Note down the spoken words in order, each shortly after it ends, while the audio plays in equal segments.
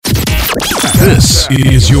This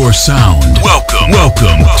is your sound.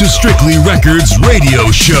 Welcome to Strictly Records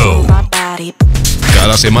Radio Show.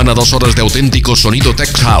 Cada semana 2 horas de auténtico sonido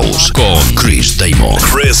Tech House con Chris Damon.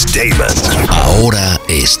 Ahora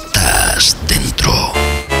estás dentro.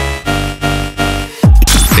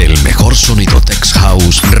 El mejor sonido Tech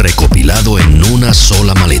House recopilado en una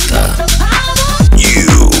sola maleta.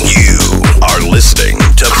 You are listening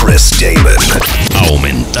to Chris Damon.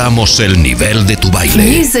 Aumentamos el nivel de tu baile.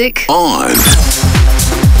 Music On.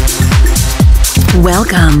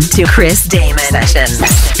 Welcome to Chris Damon Sessions.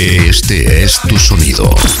 Este es tu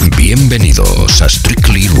sonido. Bienvenidos a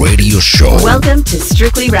Strictly Radio Show. Welcome to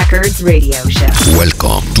Strictly Records Radio Show.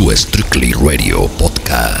 Welcome to Strictly Radio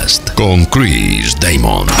Podcast con Chris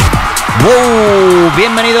Damon. ¡Wow!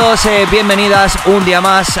 Bienvenidos, bienvenidas un día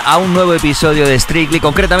más a un nuevo episodio de Strictly,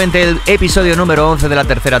 concretamente el episodio número 11 de la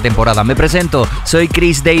tercera temporada. Me presento, soy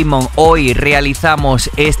Chris Damon. Hoy realizamos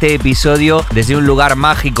este episodio desde un lugar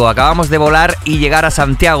mágico. Acabamos de volar y llegar a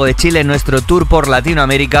Santiago de Chile en nuestro tour por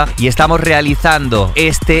Latinoamérica y estamos realizando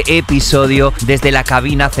este episodio desde la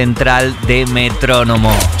cabina central de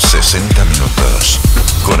Metrónomo. 60 minutos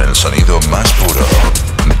con el sonido más puro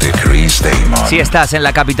de Chris Damon. Si estás en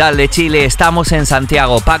la capital de Chile, estamos en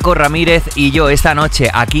Santiago. Paco Ramírez y yo esta noche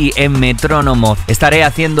aquí en Metrónomo estaré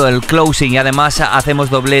haciendo el closing y además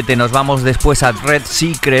hacemos doblete. Nos vamos después a Red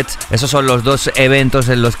Secrets. Esos son los dos eventos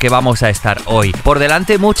en los que vamos a estar hoy. Por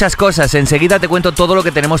delante muchas cosas. Enseguida te cuento todo lo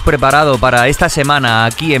que tenemos preparado para esta semana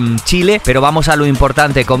aquí en Chile, pero vamos a lo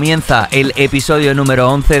importante. Comienza el episodio número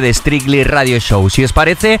 11 de Strictly Radio Show. Si os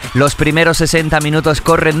parece, los primeros 60 minutos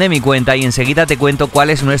corren de mi cuenta y enseguida te cuento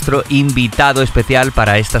cuál es nuestro invitado especial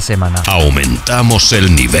para esta semana. Aumentamos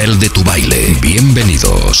el nivel de tu baile.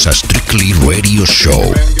 Bienvenidos a Strictly Radio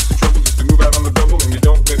Show.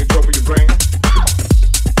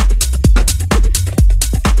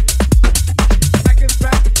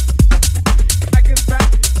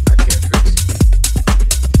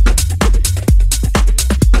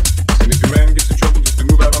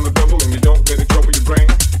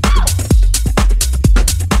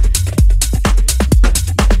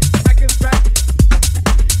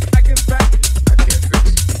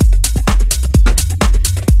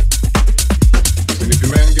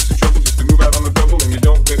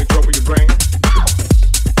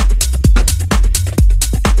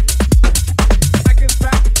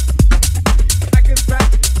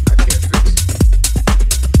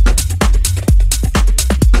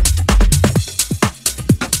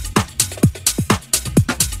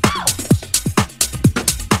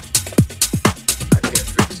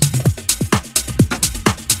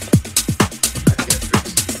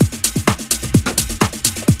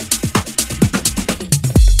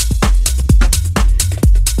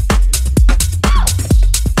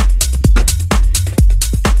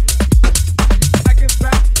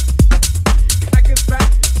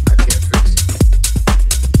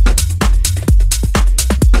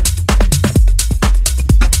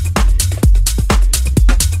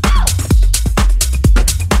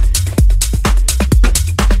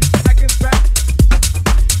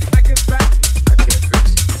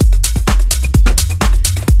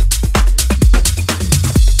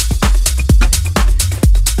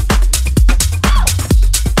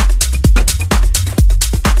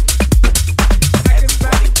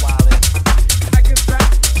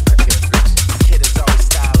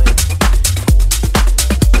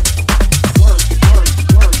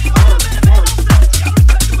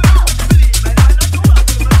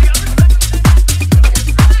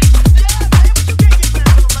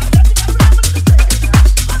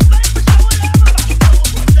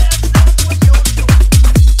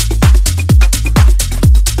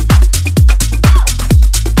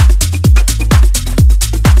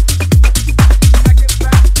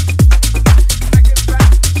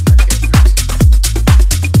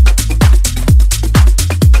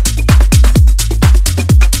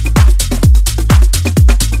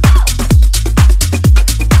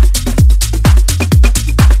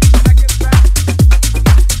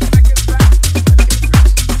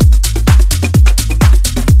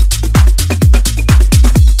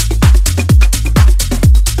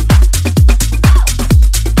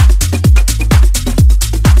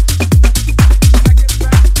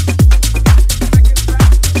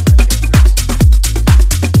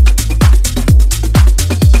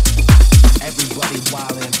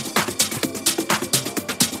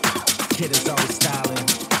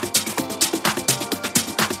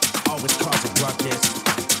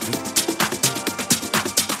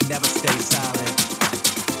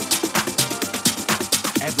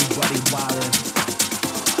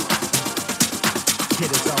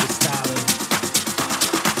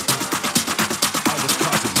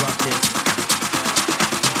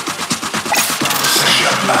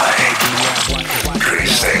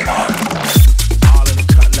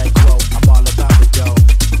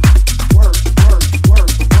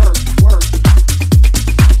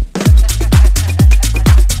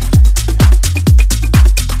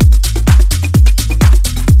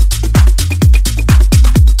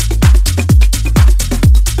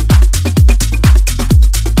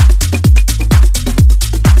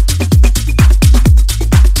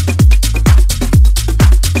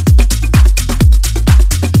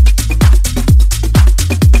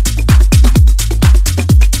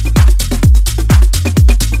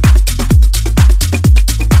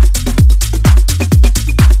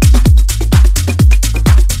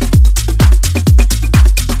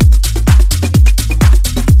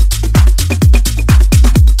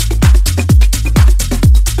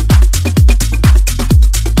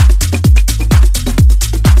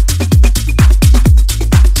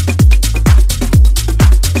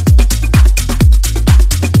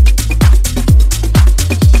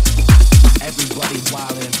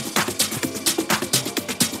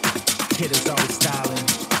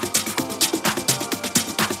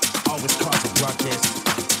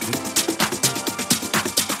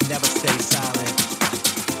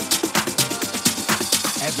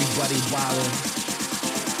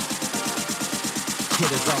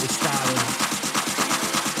 Kid is always styling.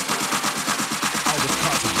 Always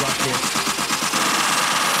cause a ruckus.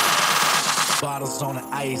 Bottles on the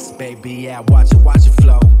ice, baby, yeah, watch it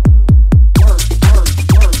flow.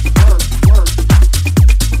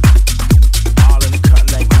 All in the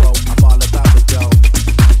cut like whoa, I'm all about the dough.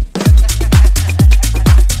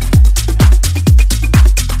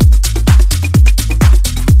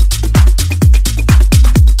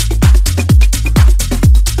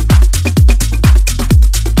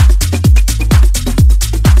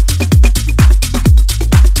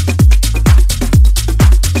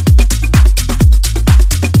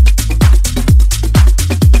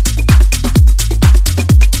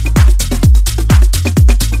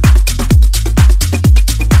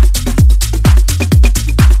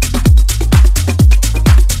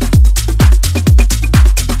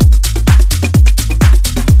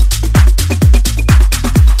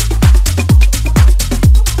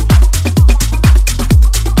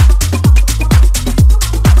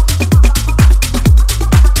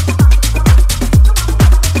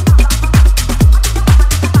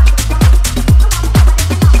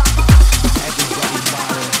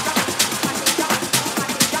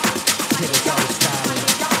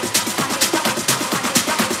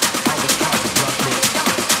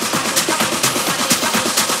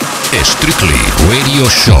 Strictly Radio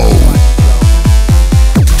Show.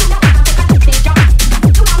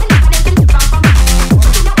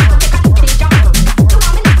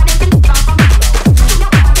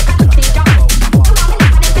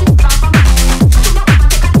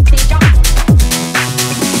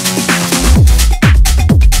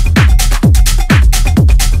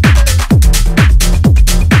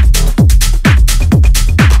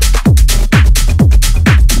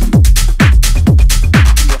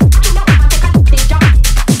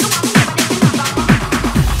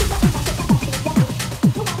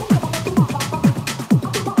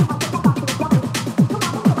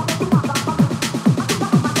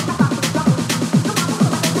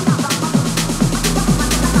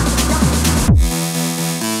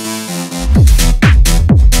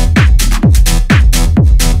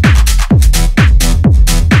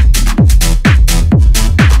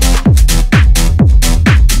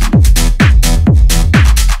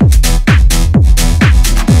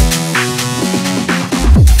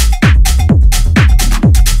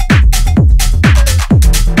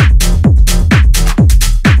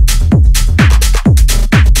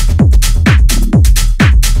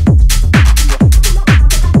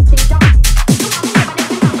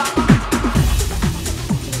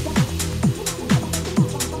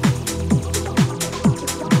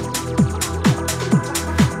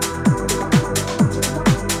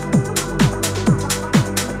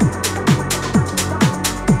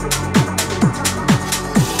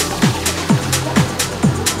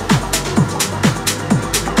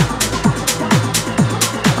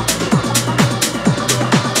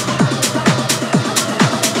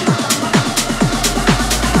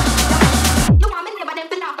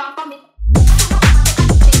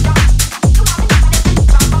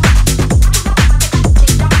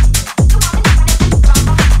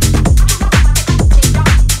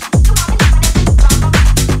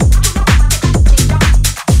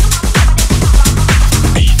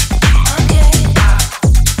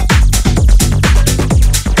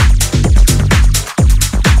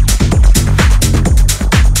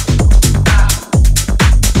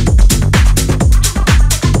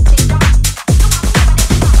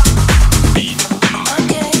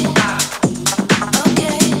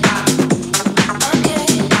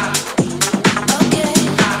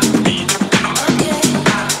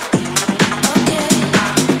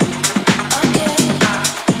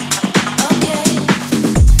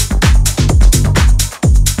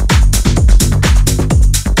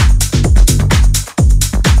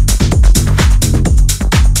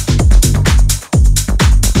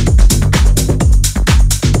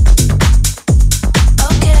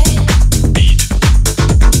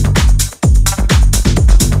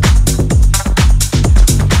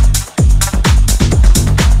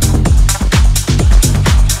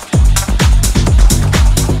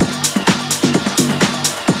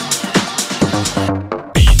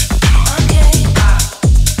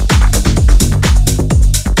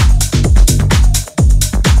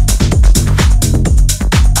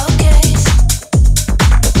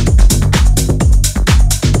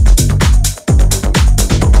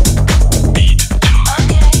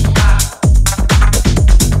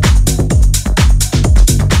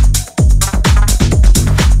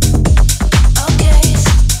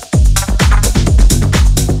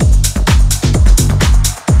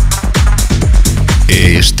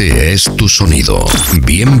 Este es tu sonido.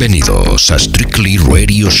 Bienvenidos a Strictly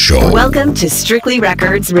Radio Show. Welcome to Strictly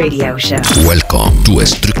Records Radio Show. Welcome to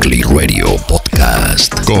Strictly Radio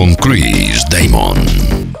Podcast con Chris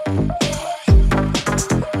Damon.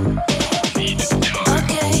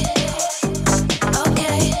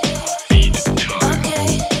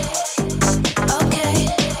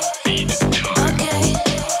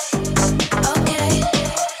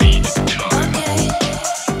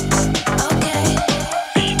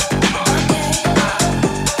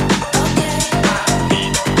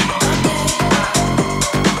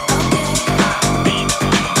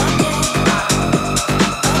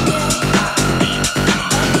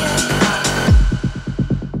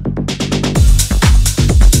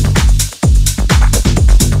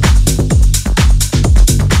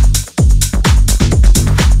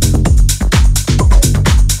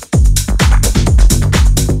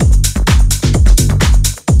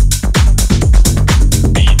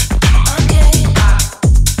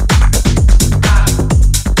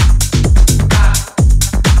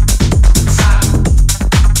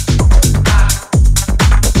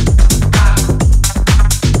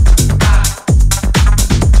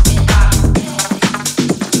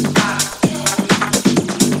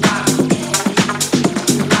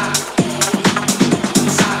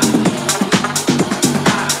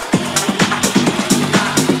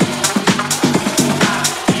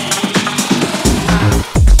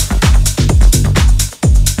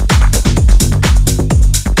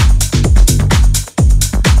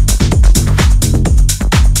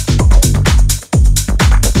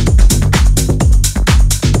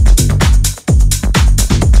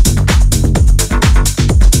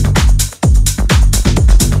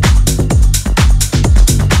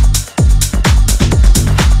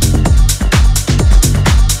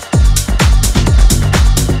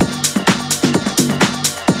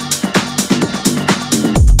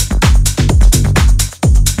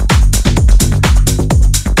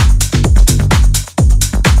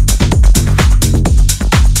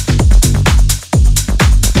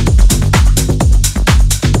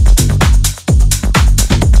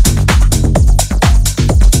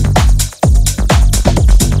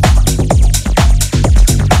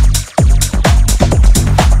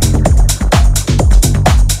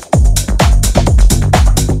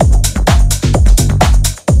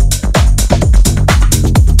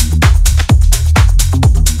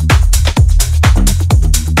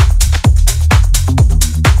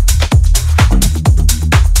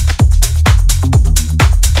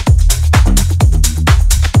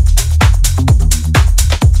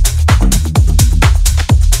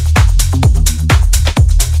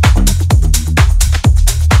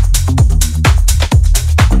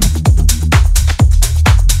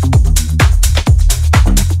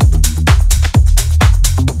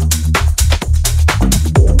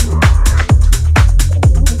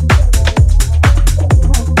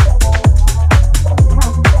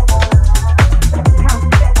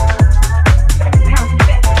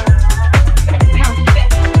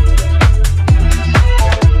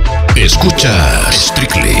 Escuchas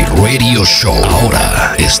Strictly Radio Show.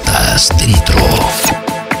 Ahora estás dentro.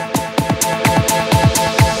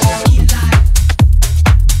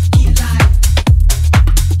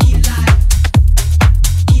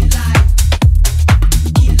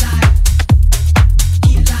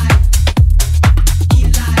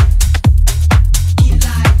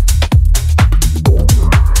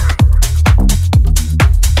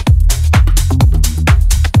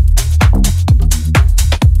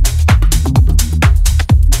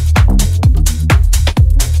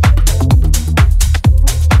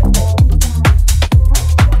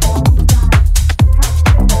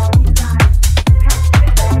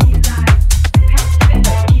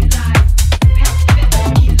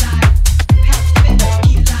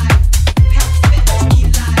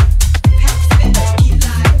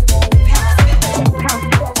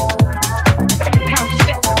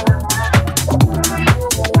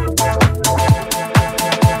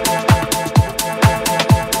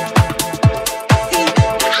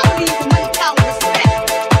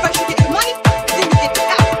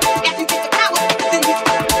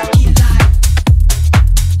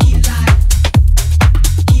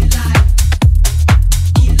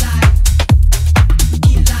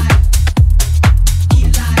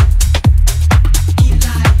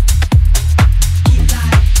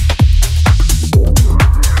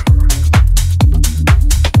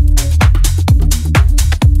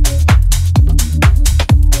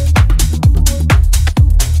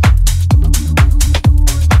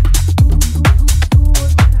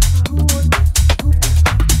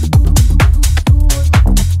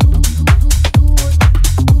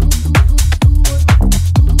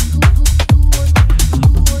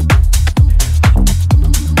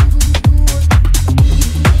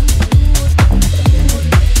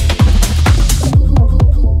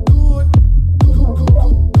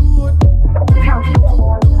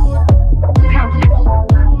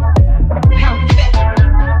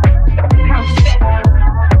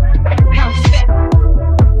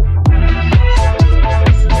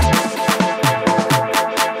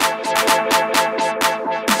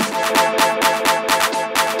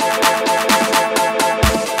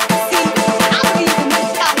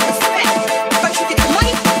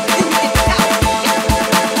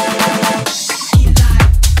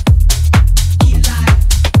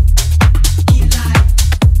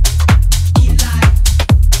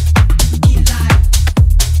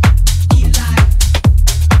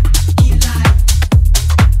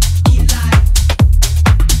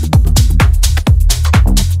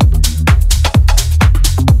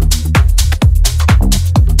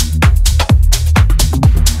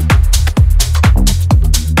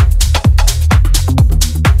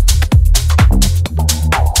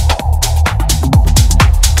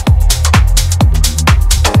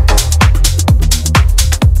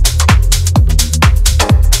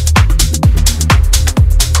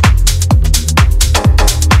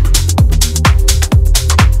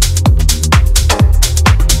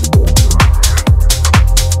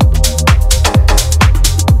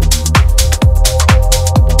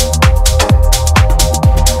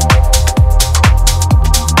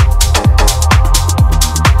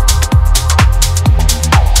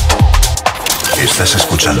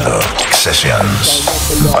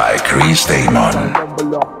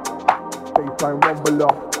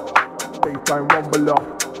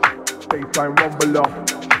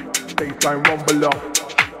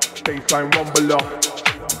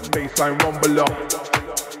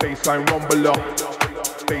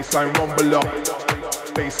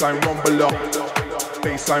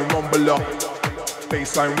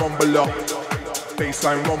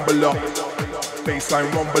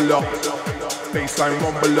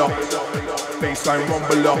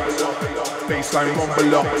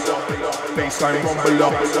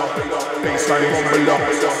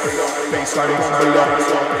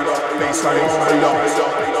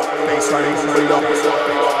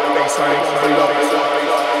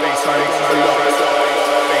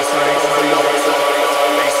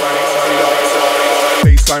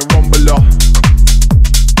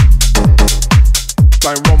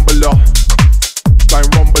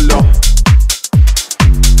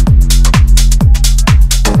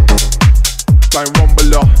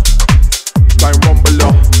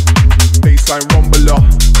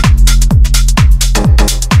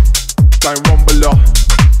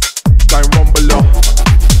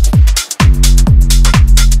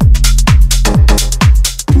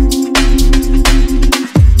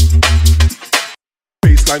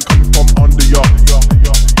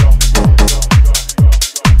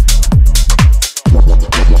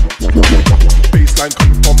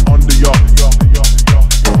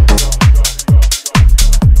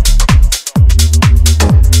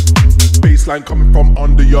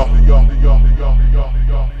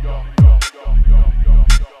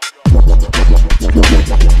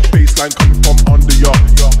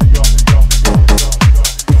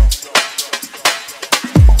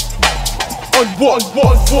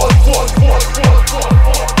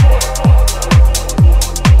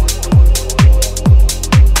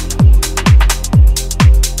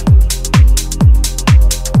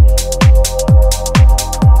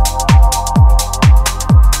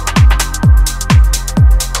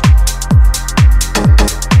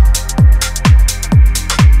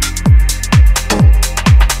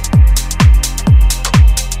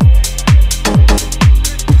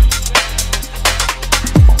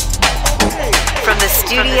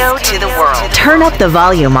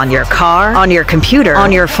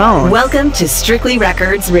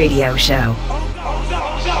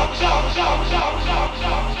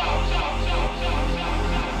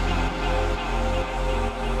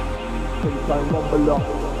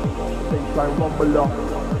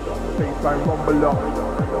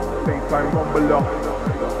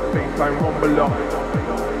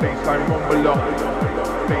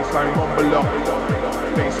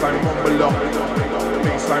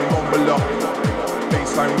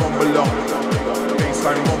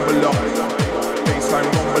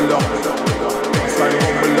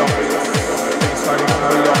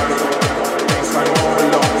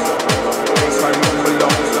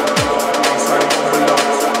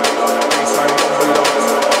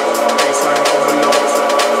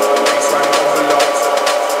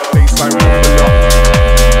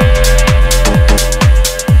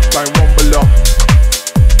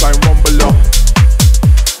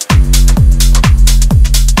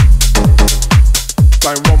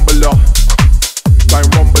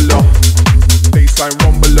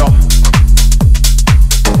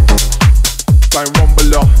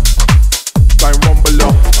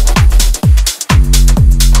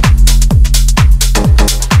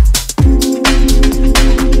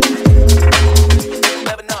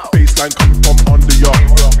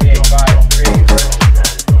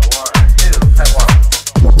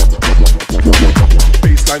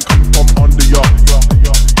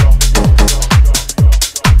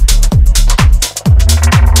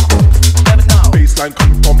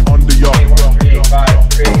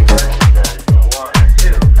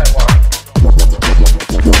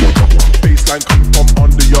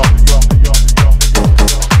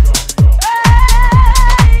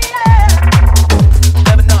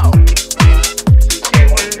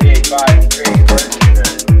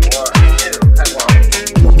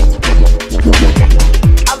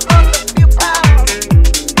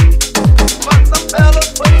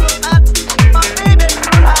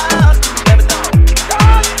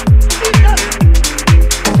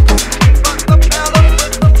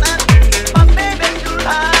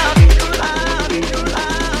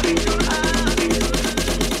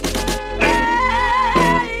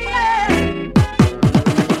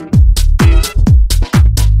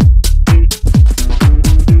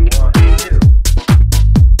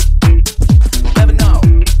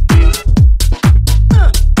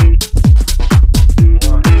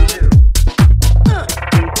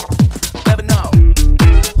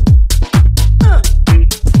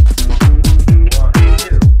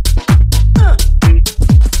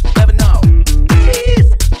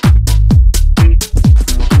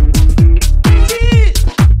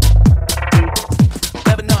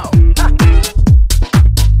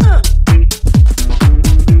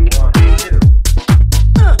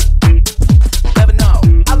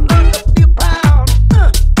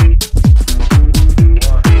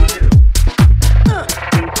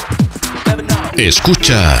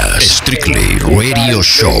 Escuchas Strictly Radio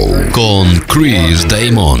Show con Chris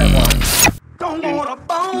Damon. Don't want a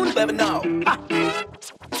bone, baby, no.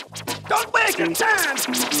 Don't waste your time.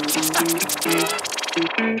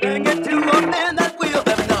 Bring it to a man that will,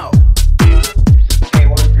 baby, no.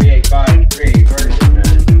 K13853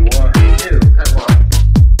 version 1, 2, come on.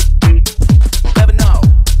 Baby, no.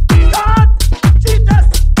 God, she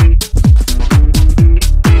just.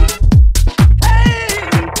 Hey,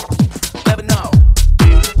 baby, no.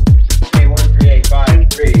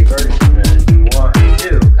 K13853 version 1,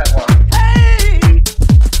 2, come on. Hey,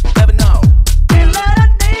 baby, no. Can't let her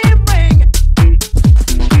name ring.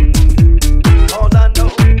 'Cause I know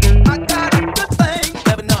I got a good thing,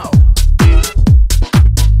 baby, no.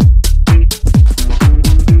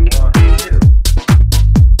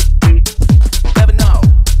 Baby, no.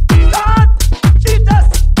 God, she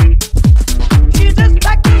just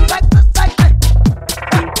like me.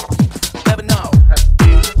 Baby, no.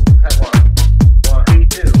 Come on. 1,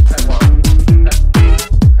 2, come on.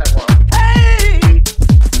 Come on. Hey,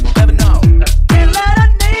 baby, no. Can't let her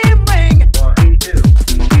name ring. 1, 2,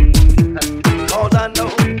 'Cause I know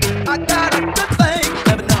I got a good thing,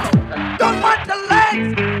 baby, no. Don't watch the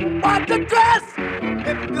legs, watch the dress.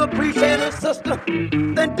 If you appreciate a sister,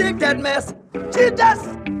 then dig that mess. She just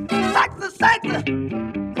sexy.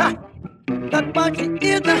 Ha, that bunch of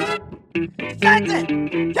is sexy.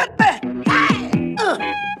 Just be, hey,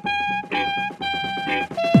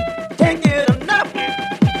 can't get enough.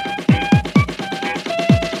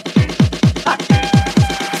 Ha,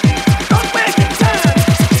 don't waste your time.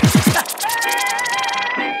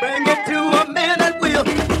 Bring it to a man that will.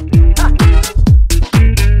 Ha,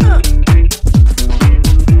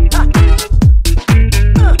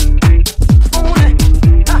 own it.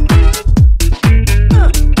 Ha,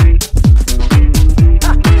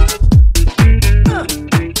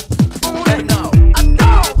 own it. No, a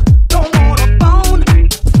dog don't want a bone.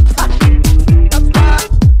 Ha, that's why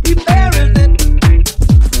he buries it.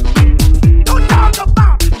 Don't talk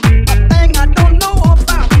about a thing I don't know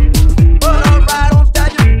about. But I'll ride on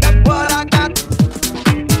stallion, that's what I got.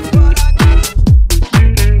 What I got.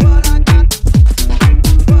 What I got.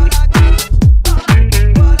 What I got.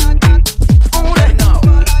 What I got. Own it. No.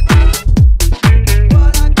 What I got.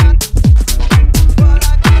 What I got. What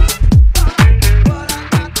I got. What I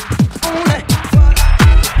got. Own it. What I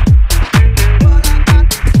got.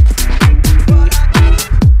 What I got. What I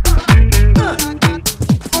got.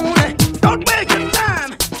 Own it. Don't waste your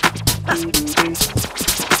time.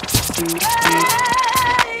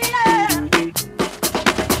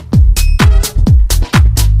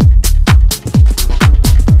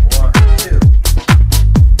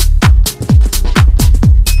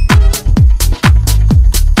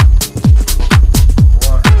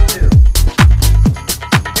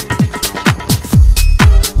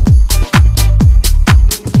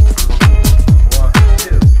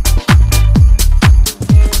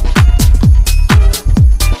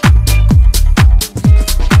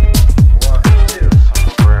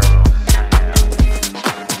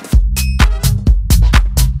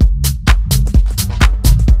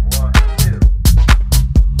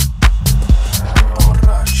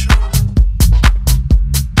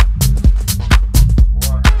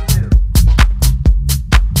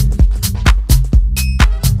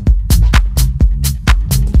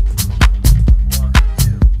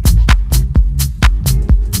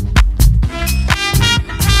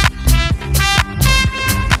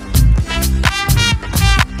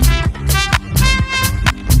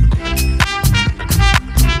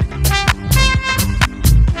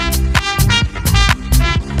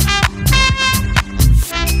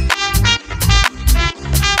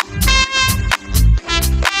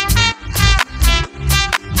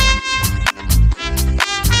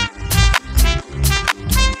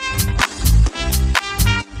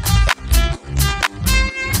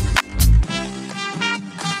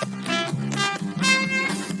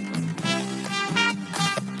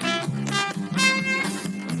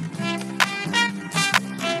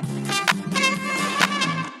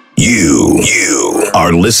 You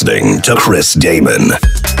are listening to Chris Damon.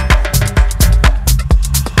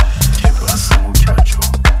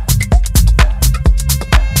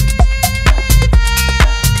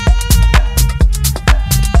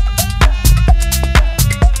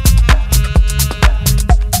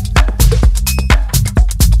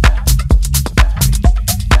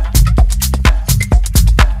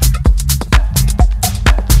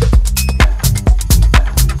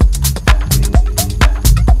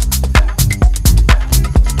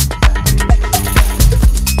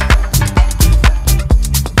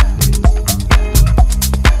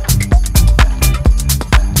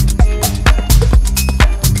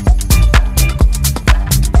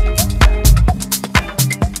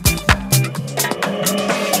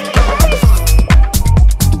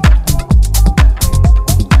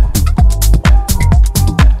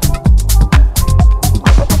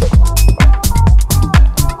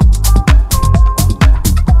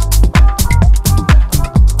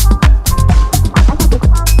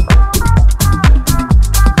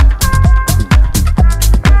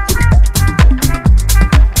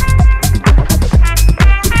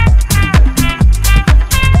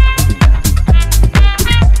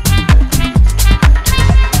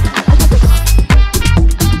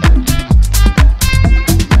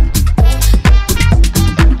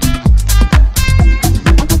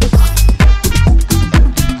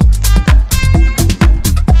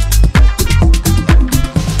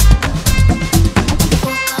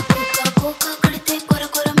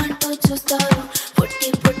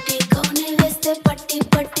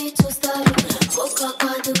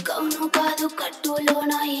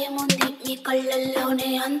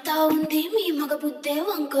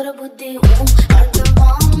 బుద్ధి అంటవా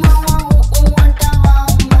మావా అంటవా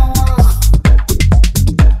మావా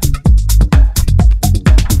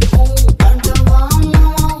అంటవా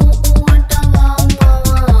మావా అంటవా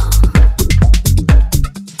మావా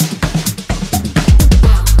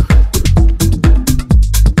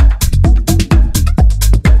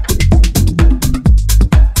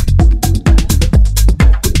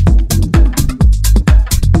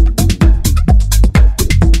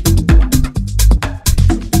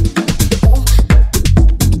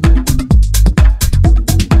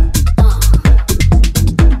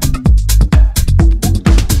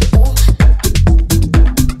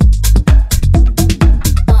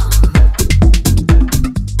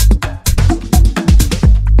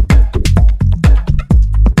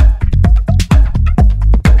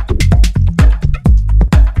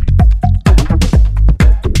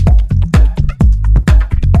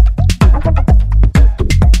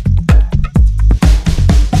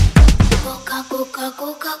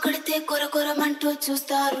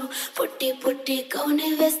చూస్తారు పుట్టి పుట్టి కౌని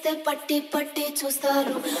వేస్తే పట్టి పట్టి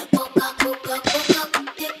చూస్తారు కోకా కోకా కోకా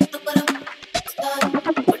పుట్టి చూస్తారు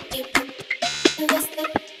పుట్టి పుట్టి వేస్తే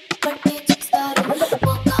పట్టి చూస్తారు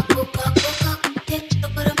కోకా కోకా కోకా పుట్టి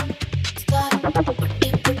చూస్తారు పుట్టి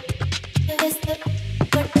పుట్టి వేస్తే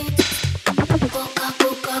పట్టి కోకా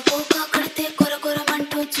కోకా కోకా కడితే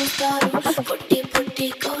కొరకొరమంటూ చూస్తారు పుట్టి పుట్టి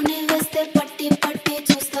కౌని వేస్తే పట్టి పట్టి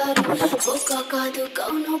చూస్తారు కోకా కాదు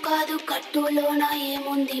కౌను కాదు కట్టులోన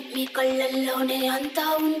ఏముంది మీ కళ్ళల్లోనే అంతా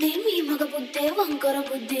ఉంది మీ మగ బుద్ధే వంకర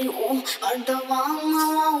బుద్ధి అంటవా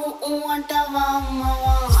మావా అంటవా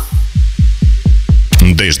మావా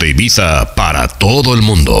Desde Ibiza para todo el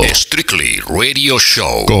mundo, Strictly Radio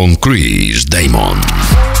Show con Chris Damon.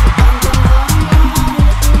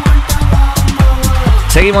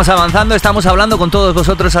 Seguimos avanzando, estamos hablando con todos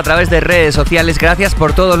vosotros a través de redes sociales. Gracias por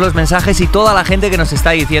todos los mensajes y toda la gente que nos está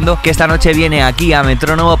diciendo que esta noche viene aquí a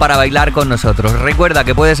Metrónomo para bailar con nosotros. Recuerda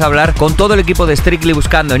que puedes hablar con todo el equipo de Strictly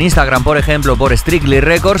buscando en Instagram, por ejemplo, por Strictly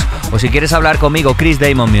Records, o si quieres hablar conmigo, Chris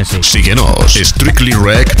Damon Music. Síguenos,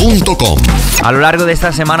 strictlyrec.com. A lo largo de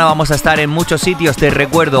esta semana vamos a estar en muchos sitios. Te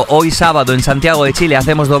recuerdo, hoy sábado en Santiago de Chile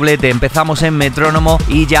hacemos doblete, empezamos en Metrónomo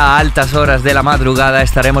y ya a altas horas de la madrugada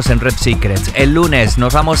estaremos en Red Secrets. El lunes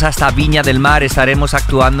nos vamos hasta Viña del Mar, estaremos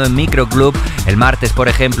actuando en Microclub. El martes, por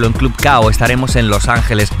ejemplo, en Club Cao estaremos en Los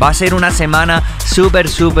Ángeles. Va a ser una semana súper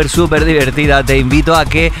divertida. Te invito a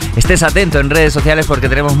que estés atento en redes sociales porque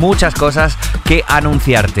tenemos muchas cosas que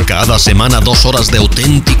anunciarte. Cada semana 2 horas de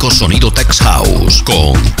auténtico sonido Tech House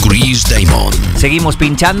con Chris Damon. Seguimos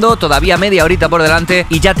pinchando, todavía media horita por delante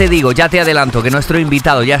y ya te digo, ya te adelanto que nuestro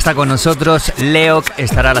invitado ya está con nosotros. Leok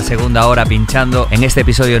estará la segunda hora pinchando en este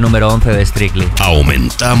episodio número 11 de Strictly.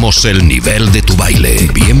 Aumentamos el nivel de tu baile.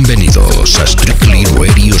 Bienvenidos a Strictly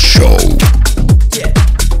Radio Show.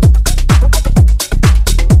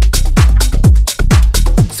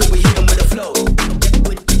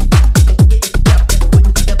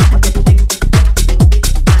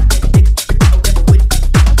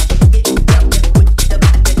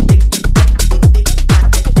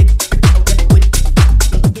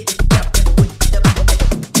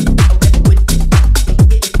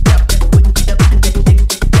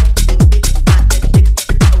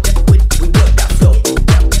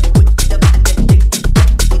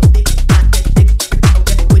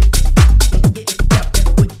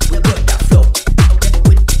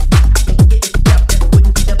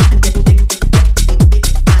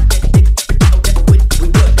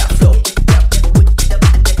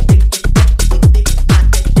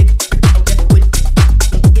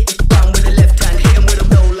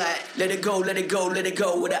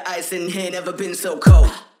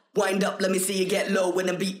 Wind up, let me see you get low. When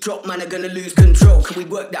the beat drop, man, I'm gonna lose control. Can we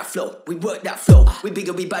work that flow? We work that flow. We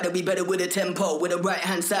bigger, we better with a tempo. With the right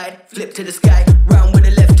hand side, flip to the sky. Round with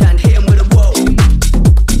the left hand, hit him with a whoa. Whoa.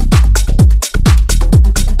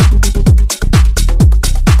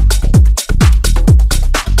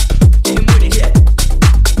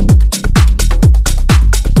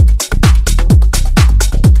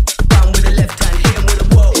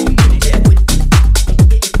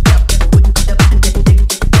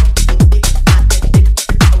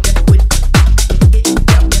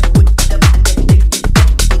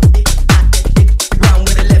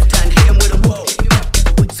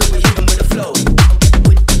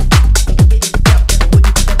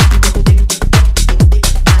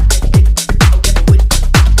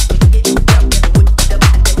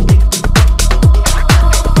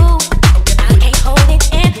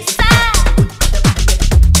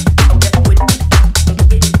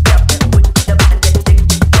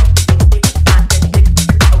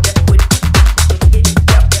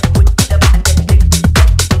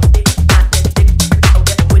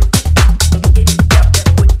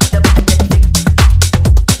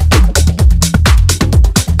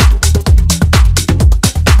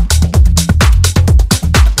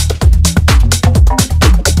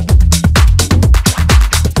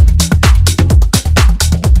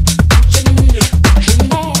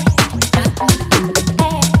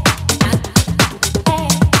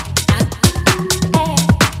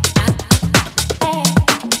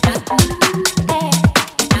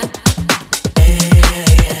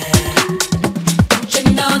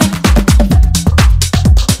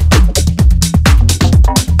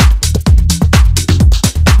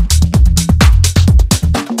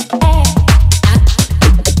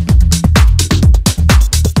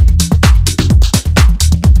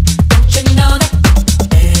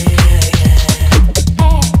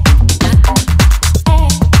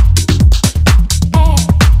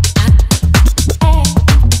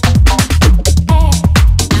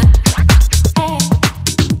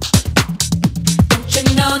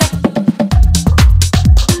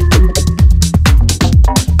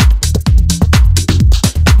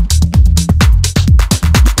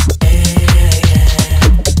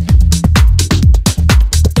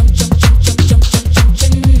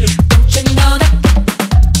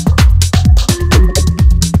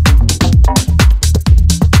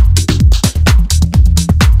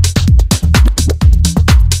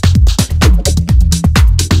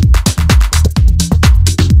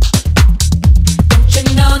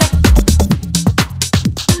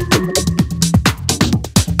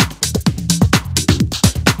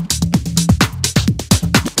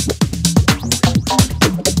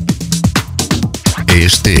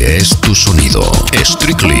 Este es tu sonido.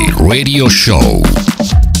 Strictly Radio Show.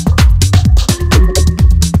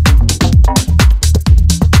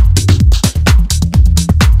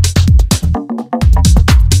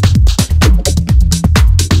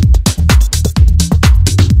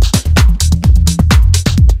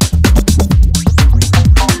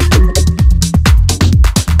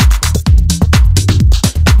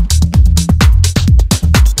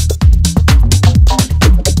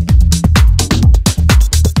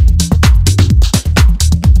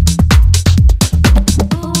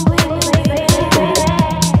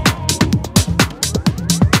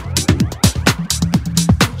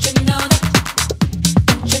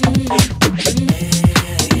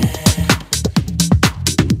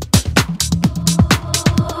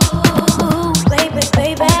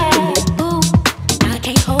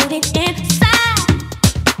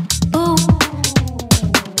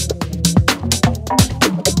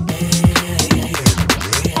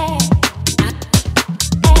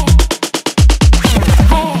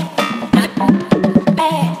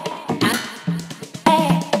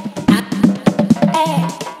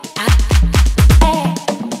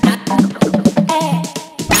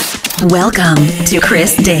 Welcome to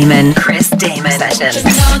Chris Damon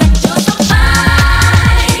Sessions.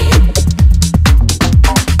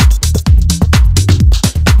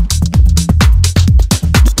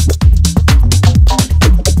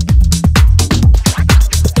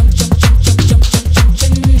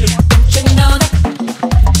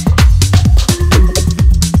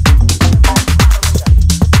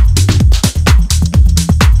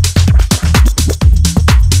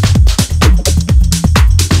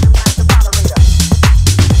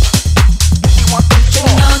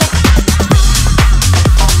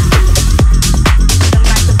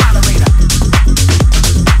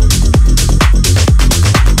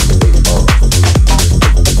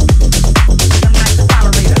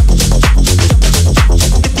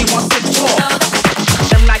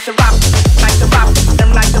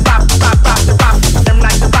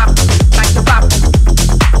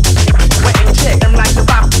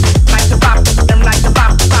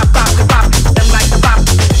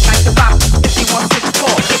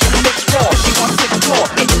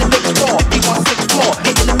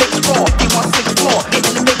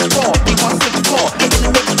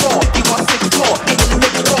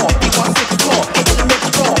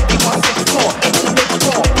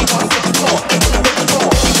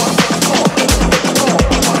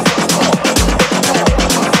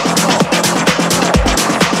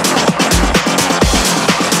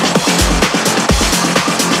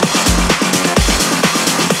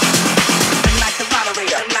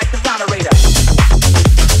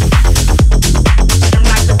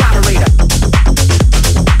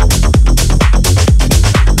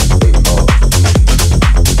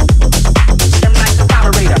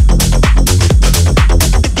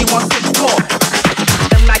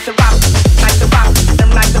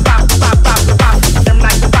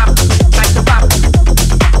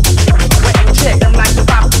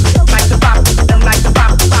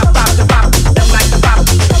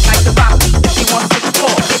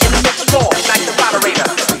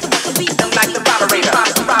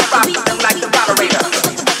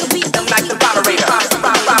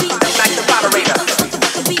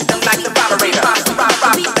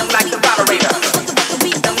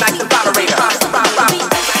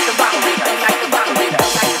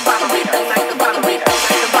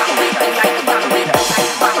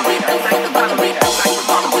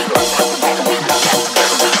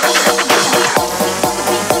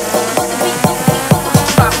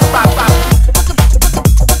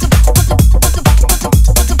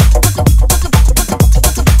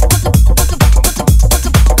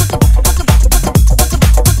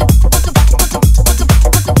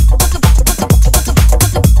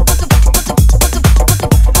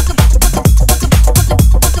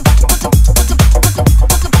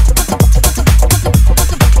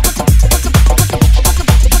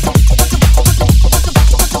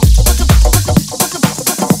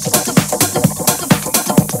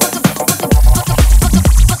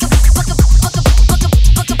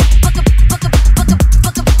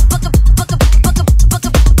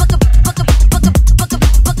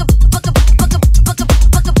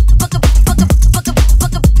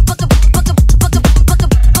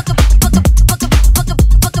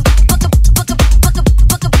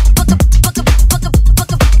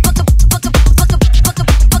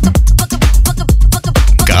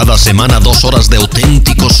 semana 2 horas de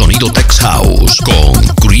auténtico sonido Tech House con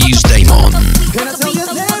Chris Damon.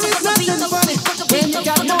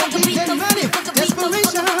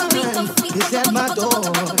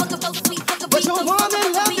 But your warm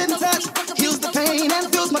and loving touch heals the pain and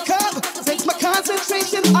fills my cup.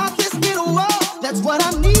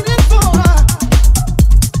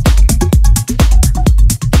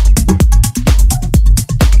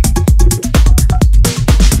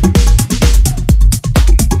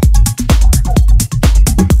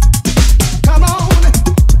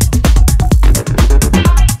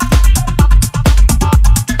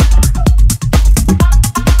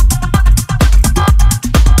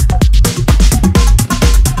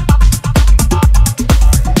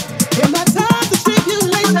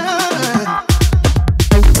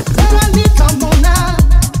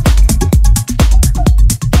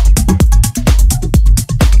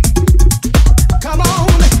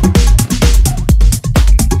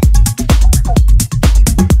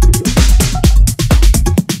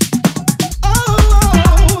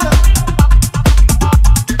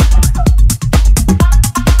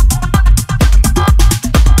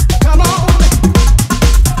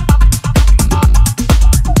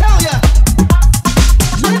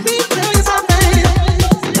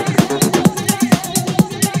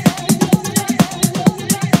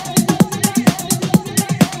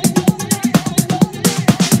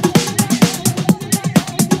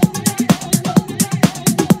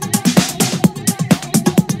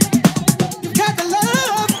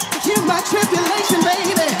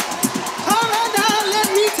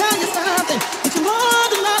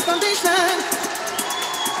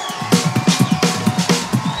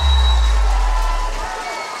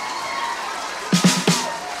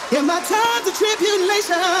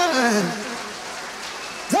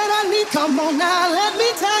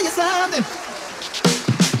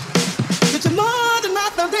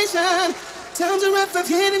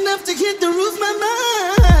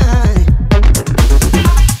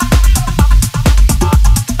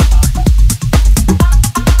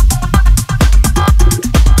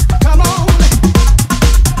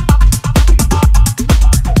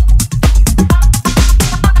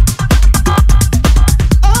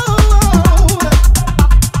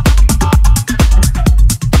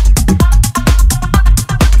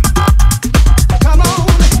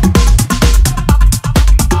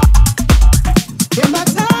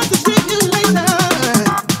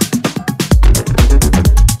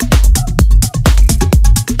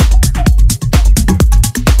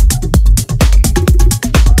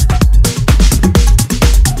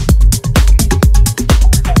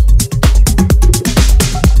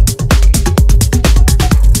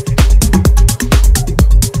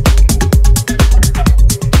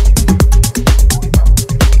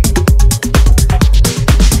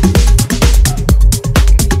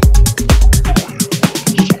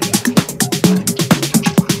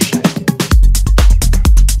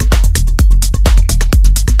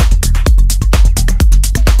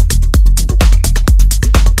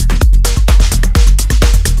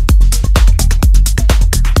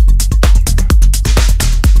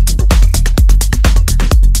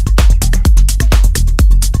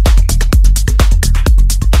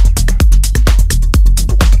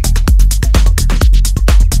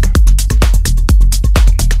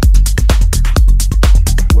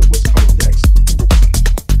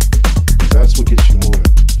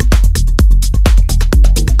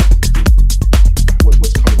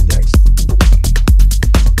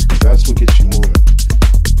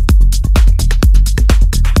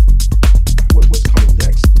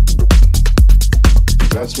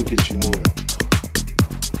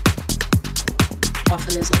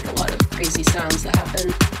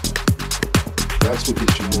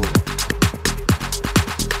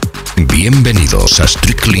 Bienvenidos a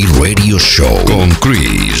Strictly Radio Show con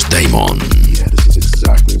Chris Damon.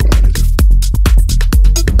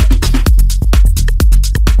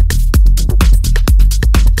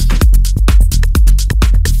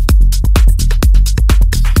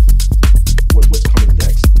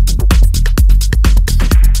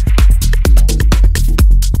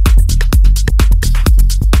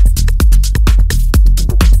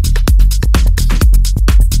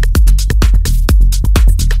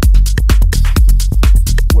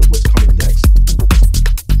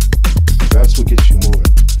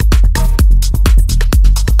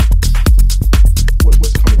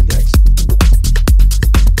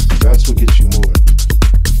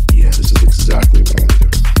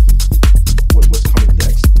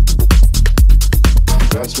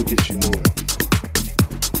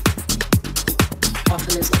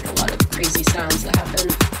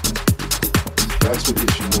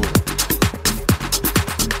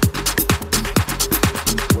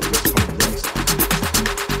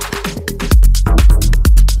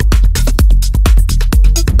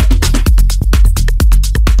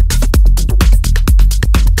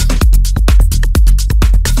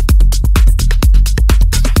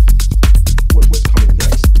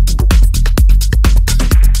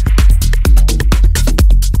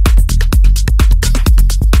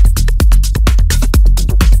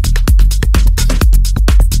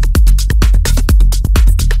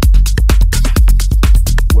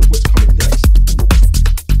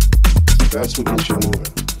 That's what gets you moving.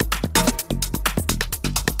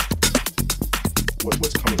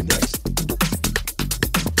 What's coming next?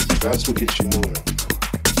 That's what gets you moving.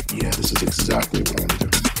 Yeah, this is exactly what I'm gonna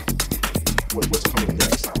do. What's coming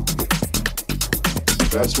next?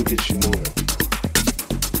 That's what gets you moving.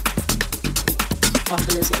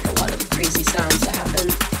 Often there's like a lot of crazy sounds that happen.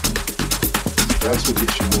 That's what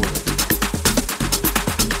gets you moving.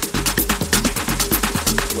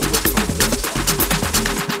 What's coming next?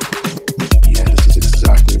 Yeah, this is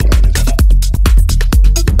exactly what I'm gonna do.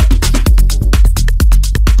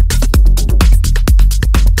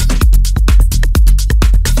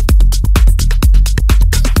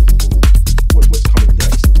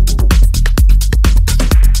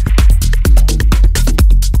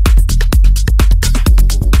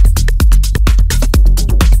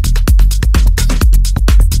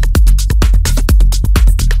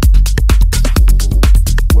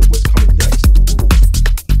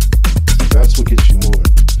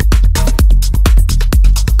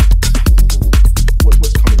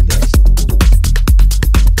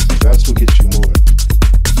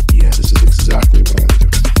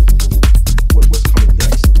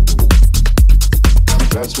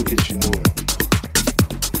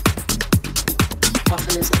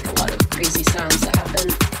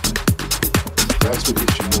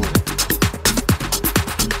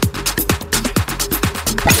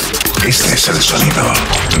 Este es el sonido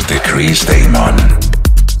de Chris Damon.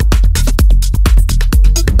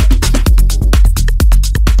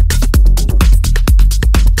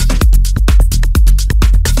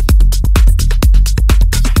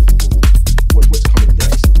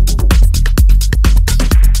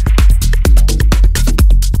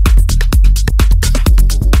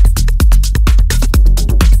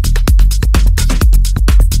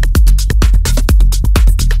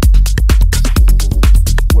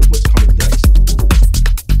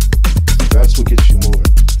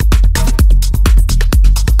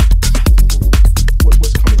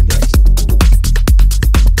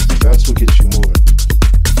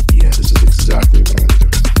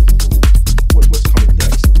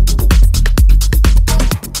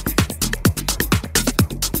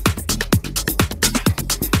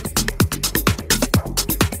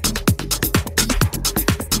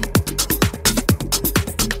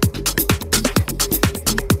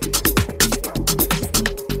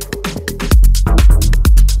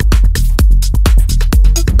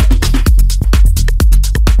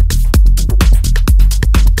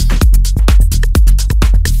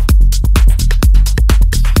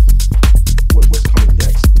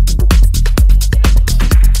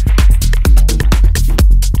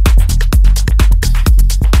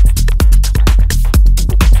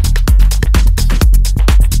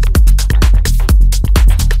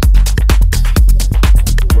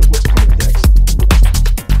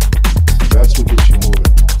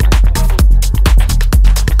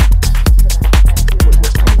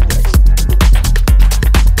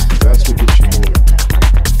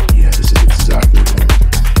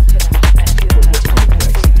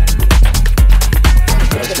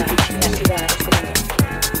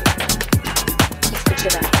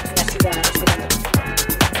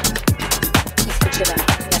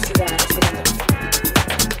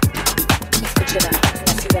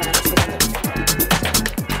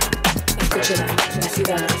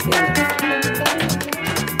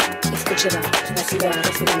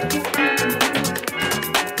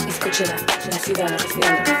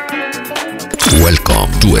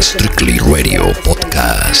 Welcome to Strictly Radio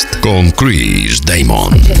Podcast con Chris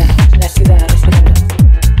Damon.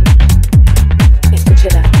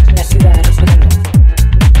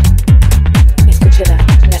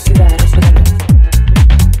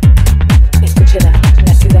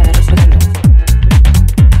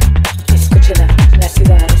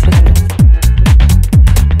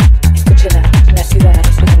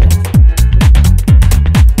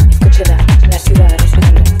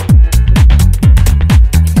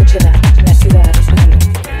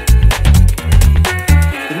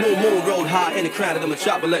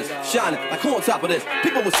 Shining like who on top of this?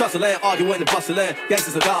 People was tussling, arguing and bustling.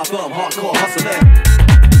 Gangsters of God from hardcore hustling.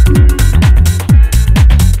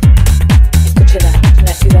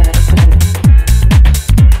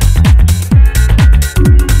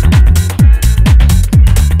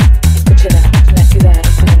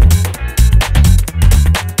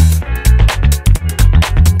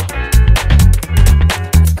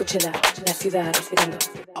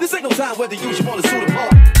 This ain't no time whether you should want to suit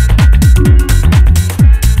apart.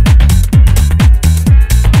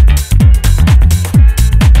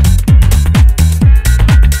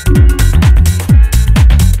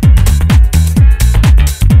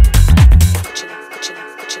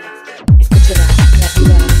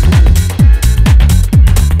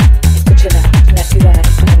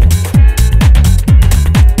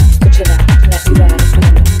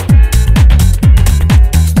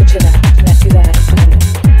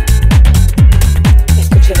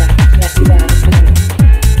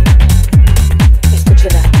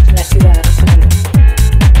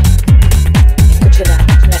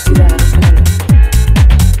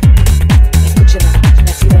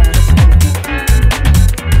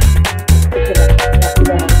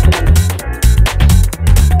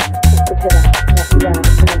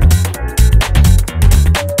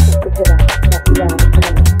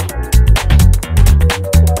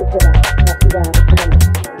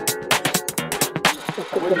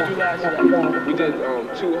 What did you last year? We did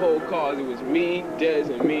 2 whole cars. It was me, Dez,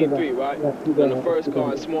 and me 3, right? On the first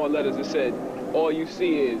car, in small letters, it said, all you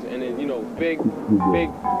see is, and then, big,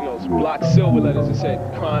 block silver letters, it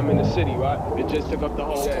said, crime in the city, right? It just took up the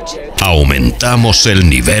whole... Aumentamos el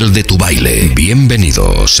nivel de tu baile.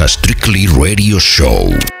 Bienvenidos a Strictly Radio Show.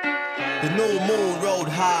 The new moon rode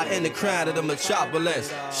high in the crown of the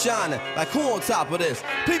metropolis, shining like who on top of this?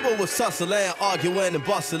 People was tussling, arguing and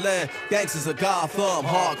bustling. Gangsters of Gotham,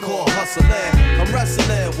 hardcore hustling. I'm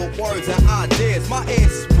wrestling with words and ideas. My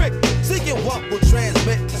ears is pricked, seeking what will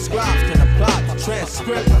transmit. Scribes can apply the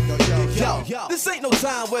transcript. Yo, this ain't no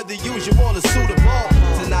time where the usual is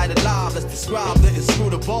suitable. Tonight alive, let's describe the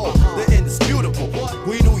inscrutable, the indisputable.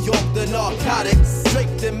 We New York, the narcotics,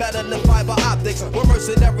 draped in metal and fiber optics. Where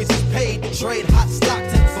mercenaries is paid to trade hot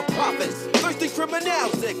Stockton for profits. Thirsty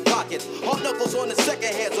criminals, dick pockets. Hard knuckles on the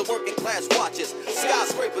second hands of working class watches.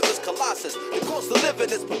 Skyscrapers is colossus. The cost of living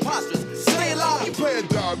is preposterous. Stay alive, you pay and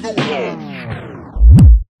die, no harm.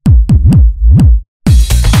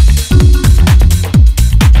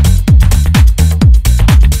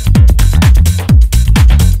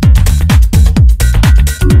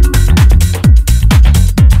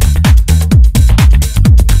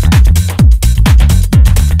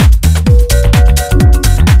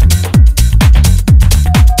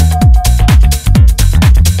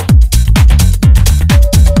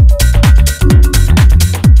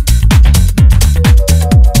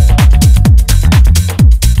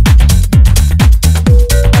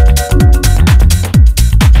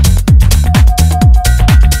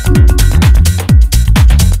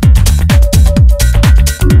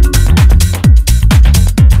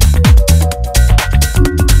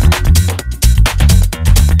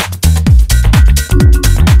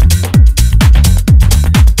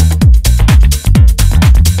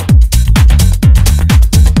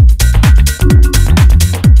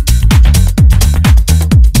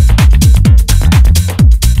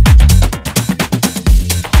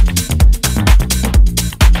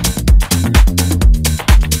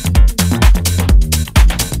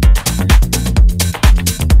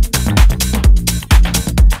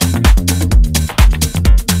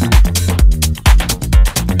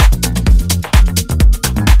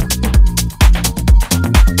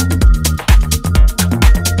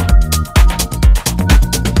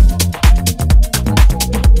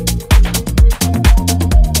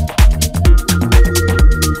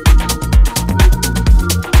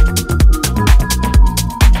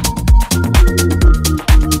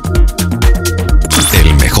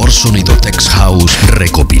 Sonido Tex House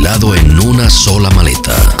recopilado en una sola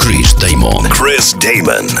maleta. Chris Damon. Chris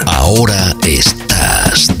Damon. Ahora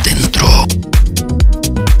estás dentro.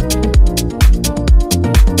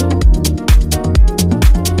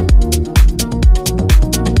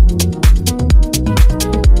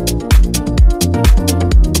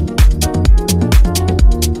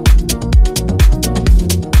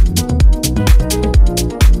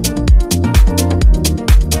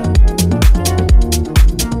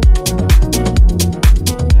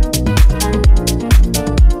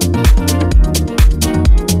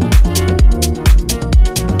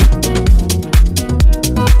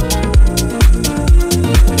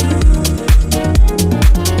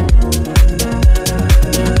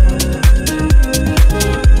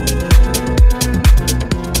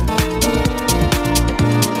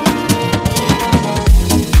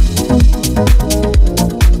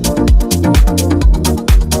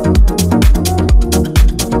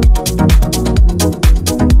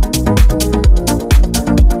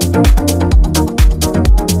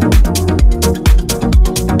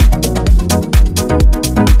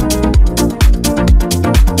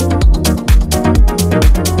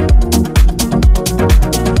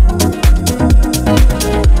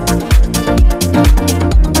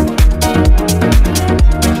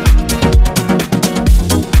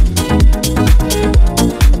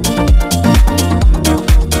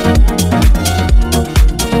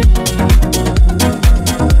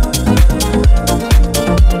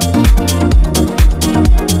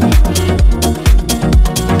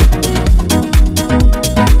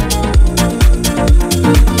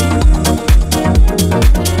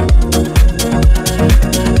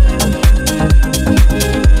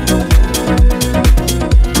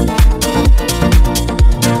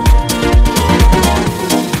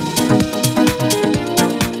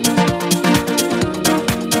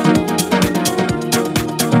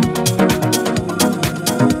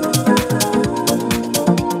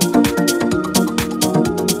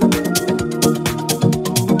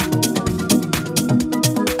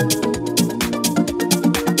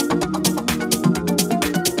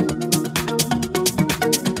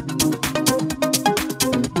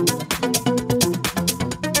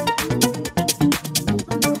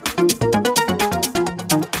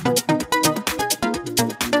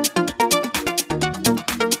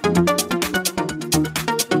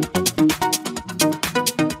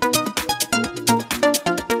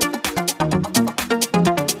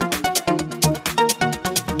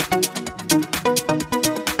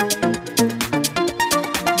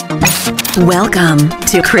 Welcome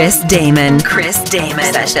to Chris Damon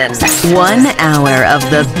Sessions. 1 hour of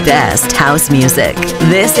the best house music.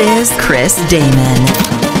 This is Chris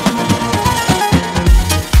Damon.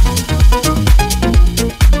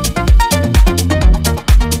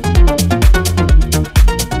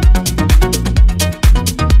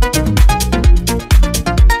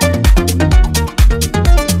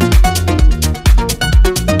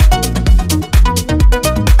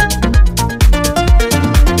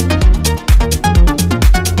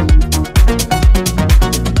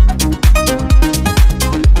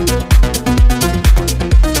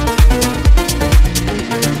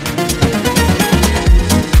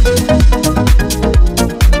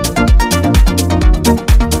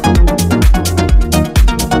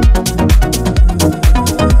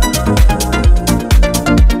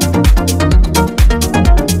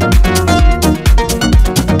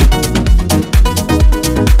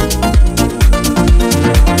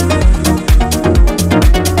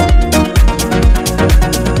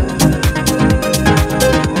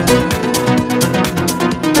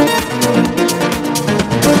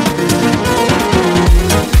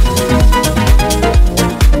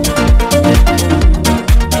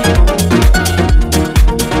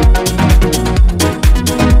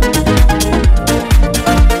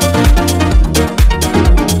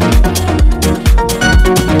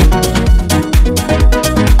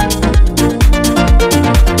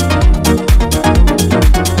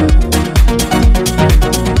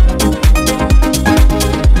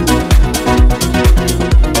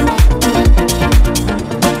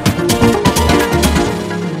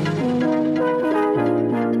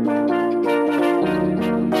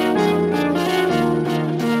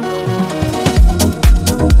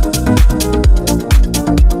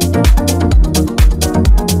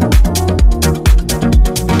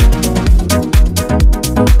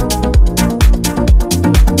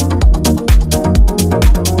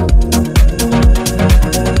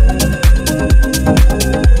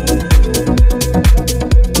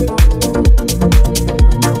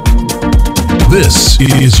 This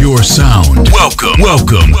is your sound.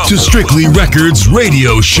 Welcome to Strictly Records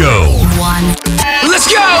Radio Show. Let's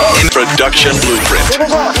go! Production Blueprint.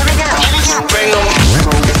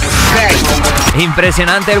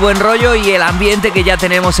 Impresionante el buen rollo y el ambiente que ya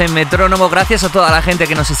tenemos en Metrónomo. Gracias a toda la gente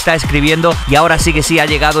que nos está escribiendo. Y ahora sí que sí ha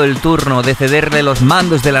llegado el turno de cederle los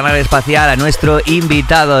mandos de la nave espacial a nuestro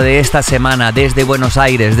invitado de esta semana desde Buenos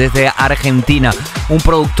Aires, desde Argentina. Un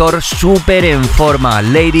productor súper en forma.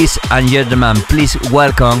 Ladies and gentlemen, please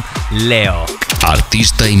welcome Leo.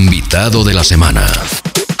 Artista invitado de la semana.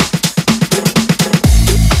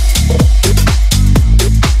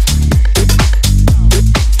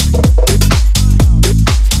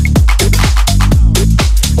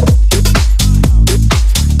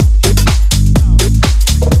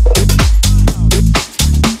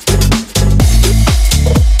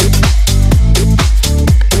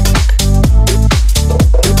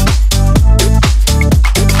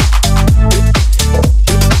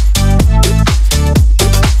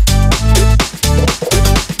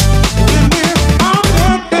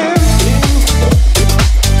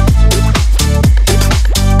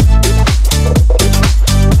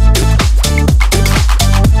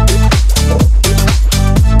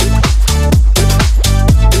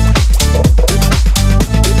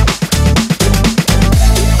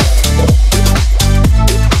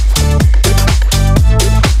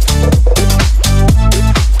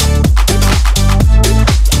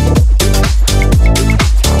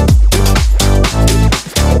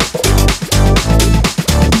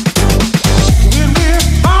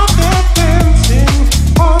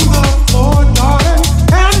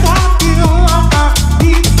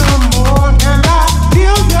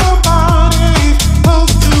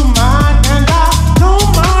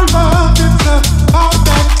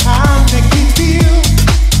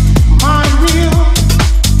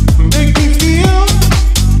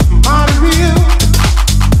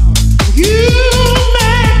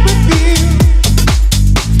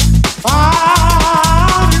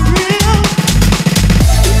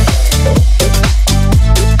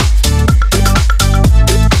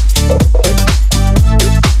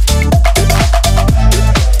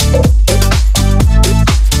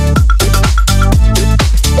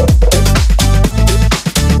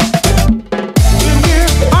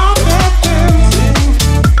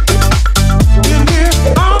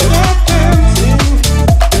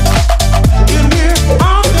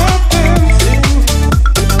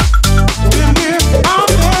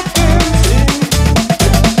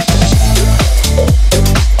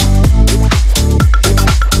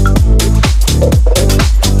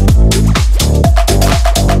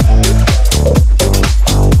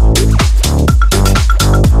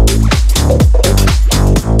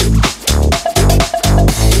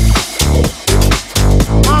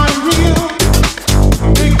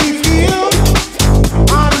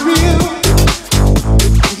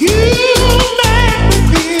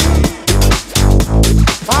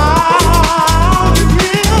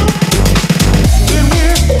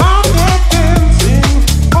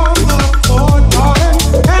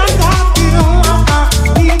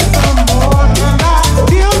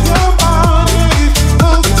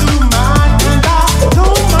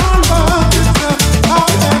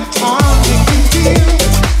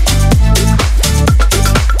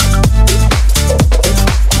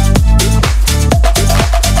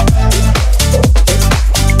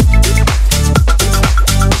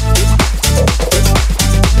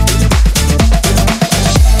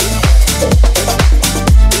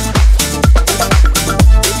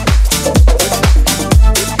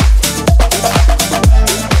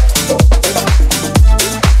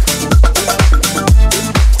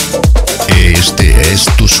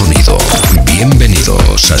 sonido.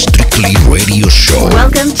 Bienvenidos a Strictly Radio Show.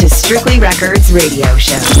 Welcome to Strictly Records Radio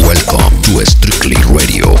Show. Welcome to Strictly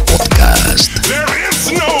Radio Podcast. There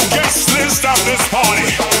is no guest list at this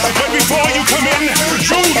party. But before you come in,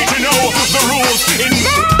 you need to know the rules in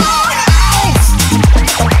the house.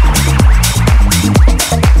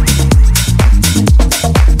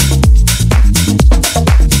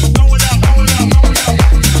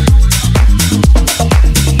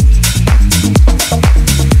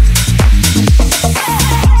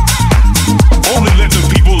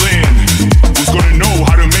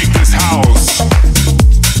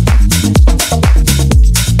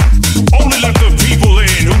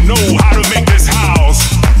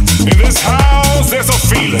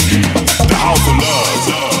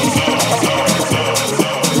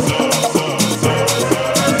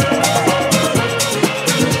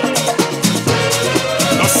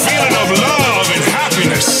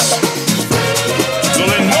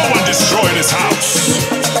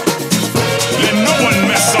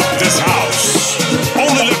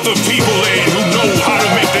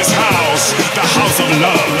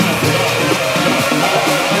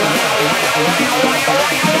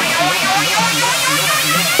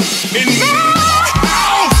 In my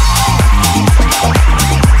house.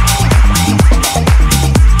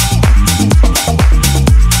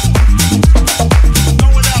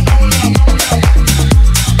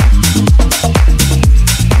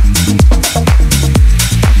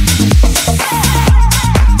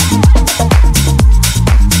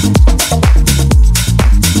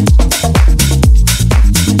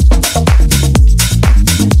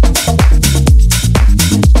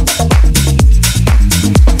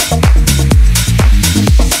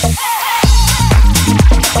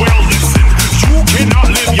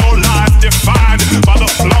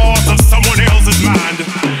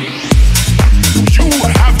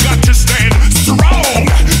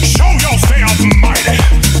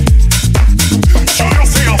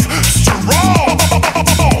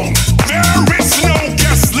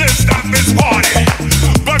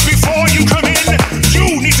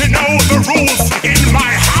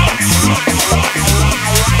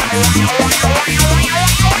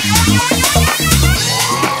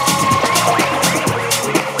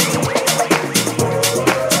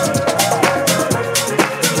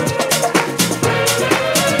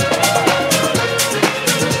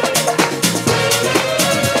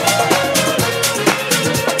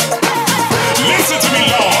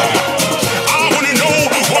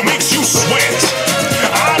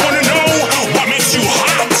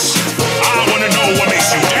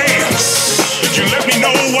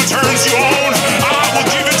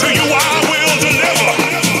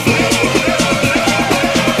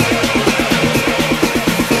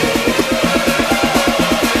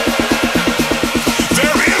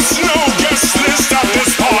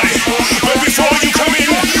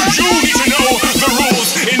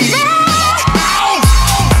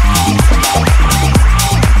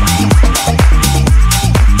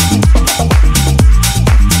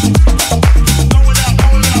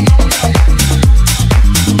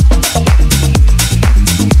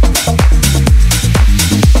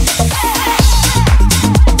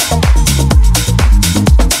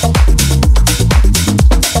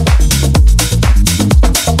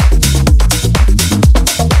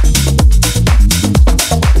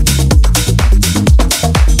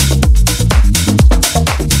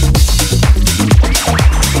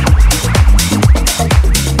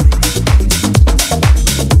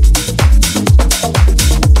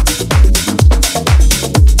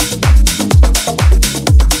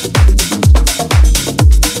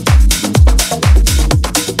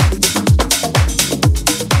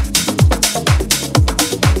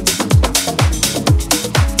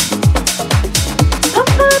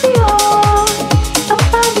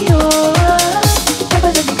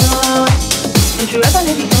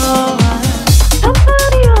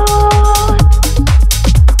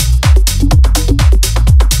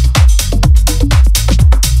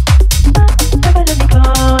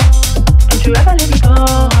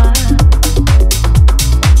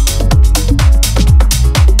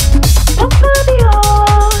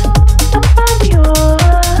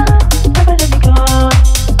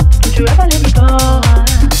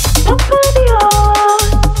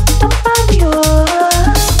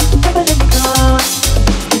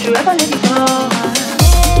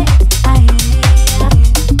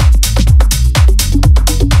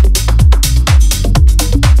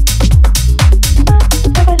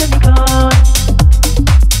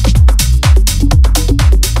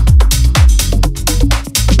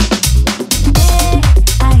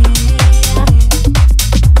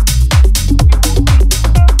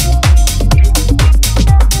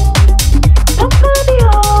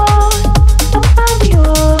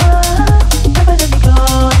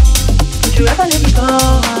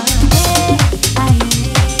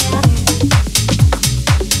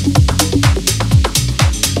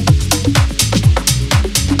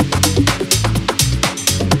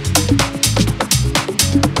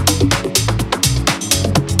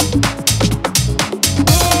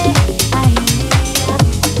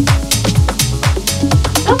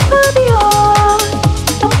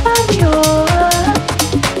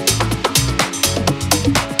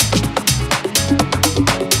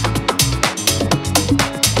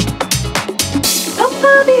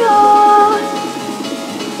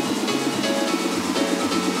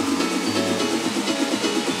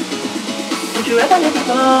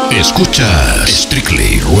 Escuchas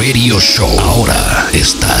Strictly Radio Show. Ahora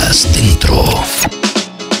estás dentro.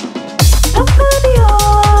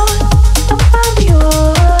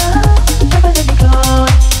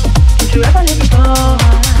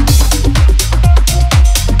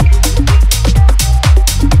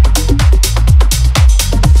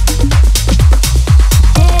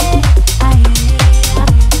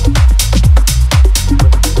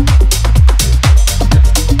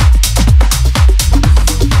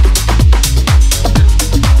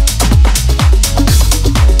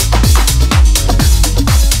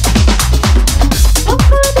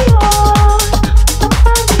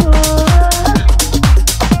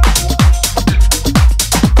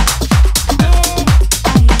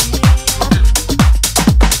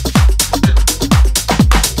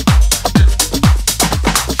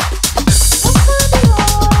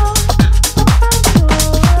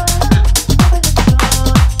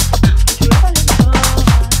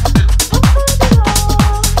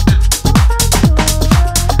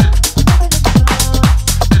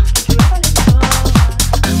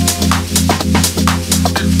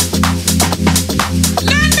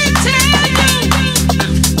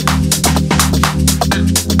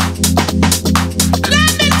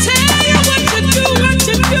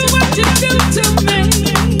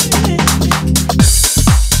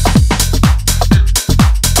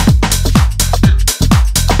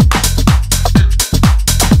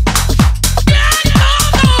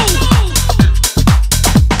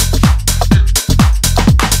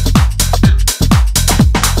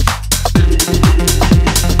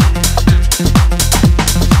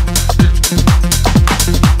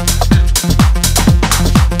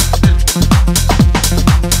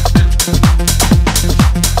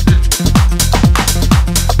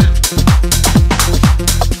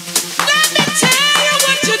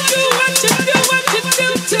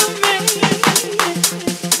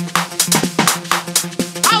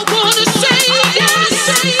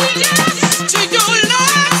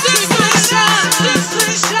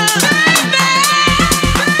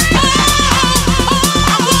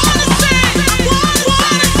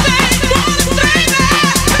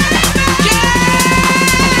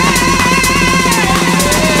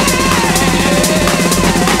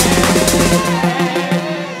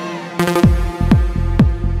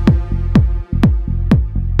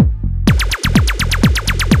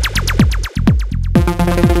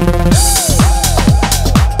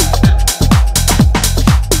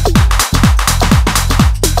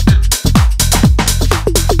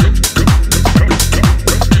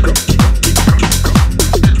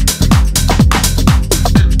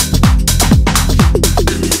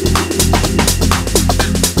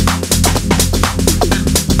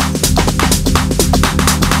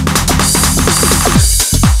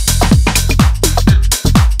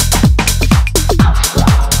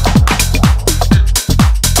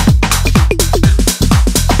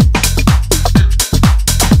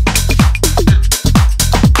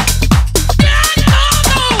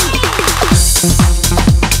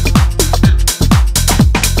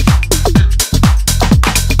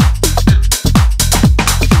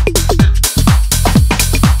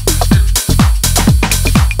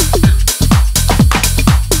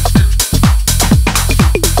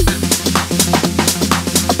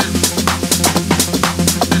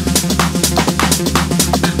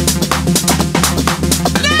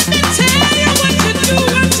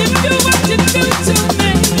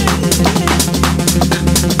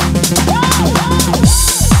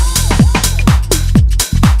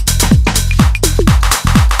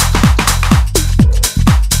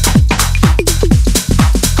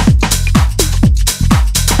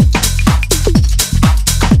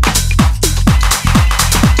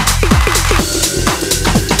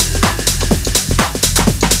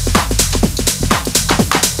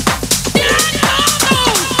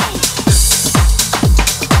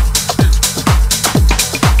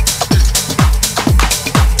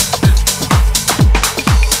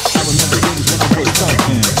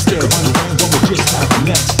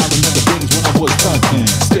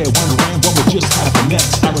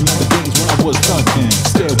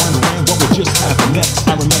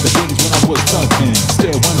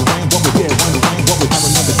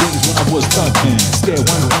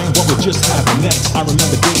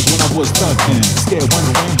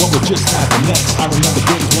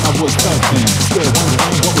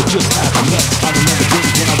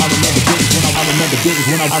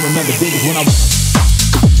 I remember days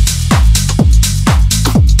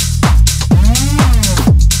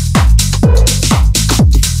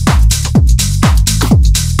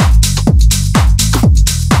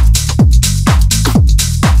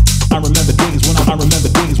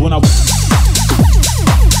when I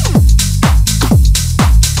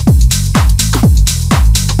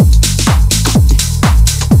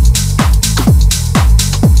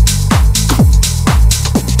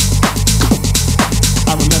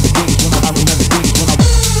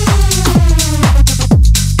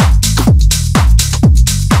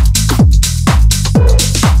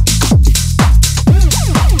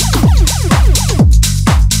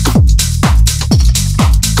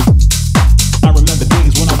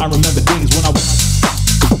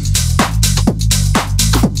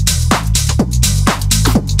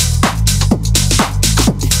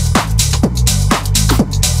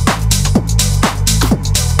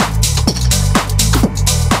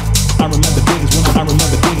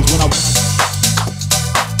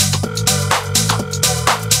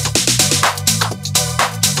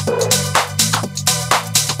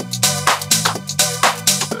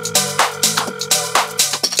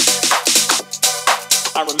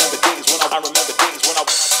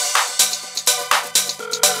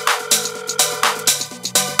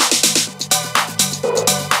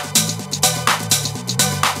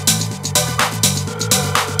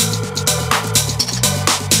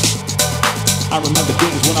remember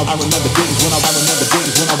days when I remember days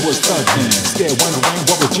when I was thugging. Scared wondering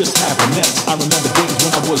what would just happen next. I remember days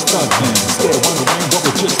when I was thugging. Scared wondering what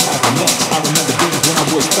would just happen next. I remember days when I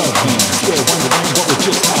was thugging. Scared wondering what would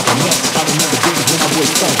just happen next. I remember days when I was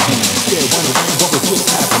thugging. Scared wondering what would just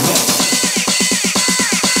happen next.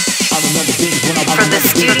 From the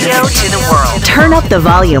studio to the world. Turn up the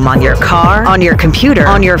volume on your car, on your computer,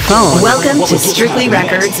 on your phone. Welcome to Strictly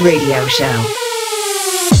Records Radio Show.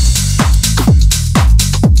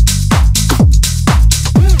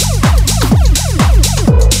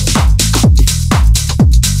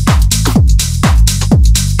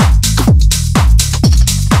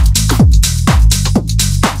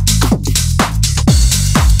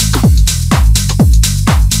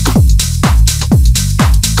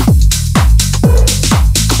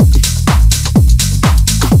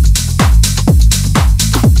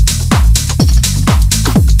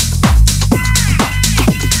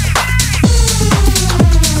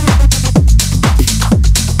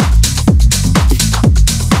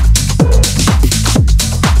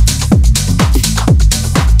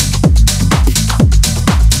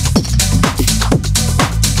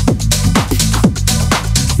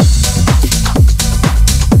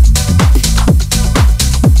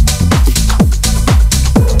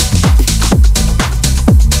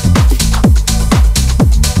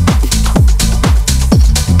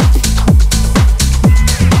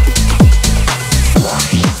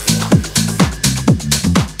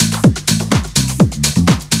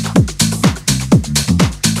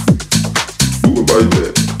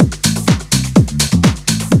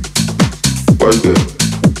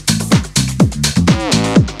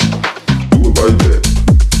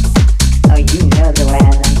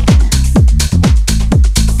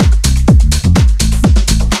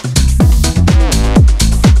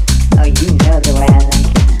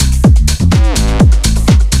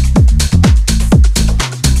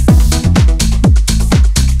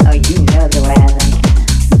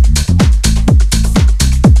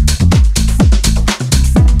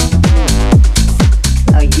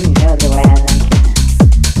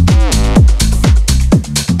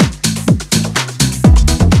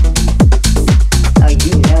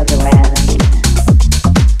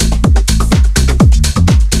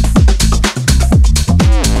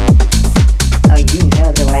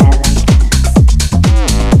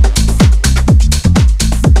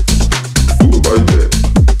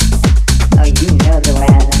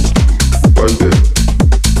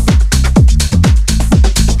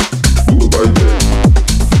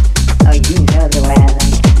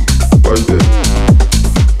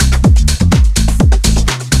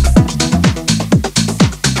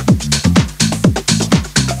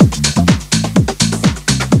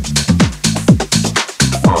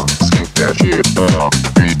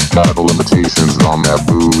 got the limitations on that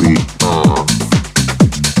booty.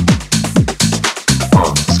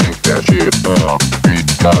 Skink that shit.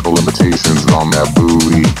 Got the limitations on that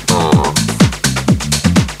booty.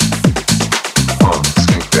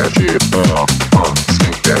 Skink that shit.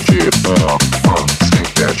 Skink that shit.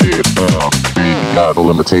 Skink that shit. Got the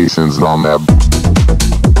limitations on that.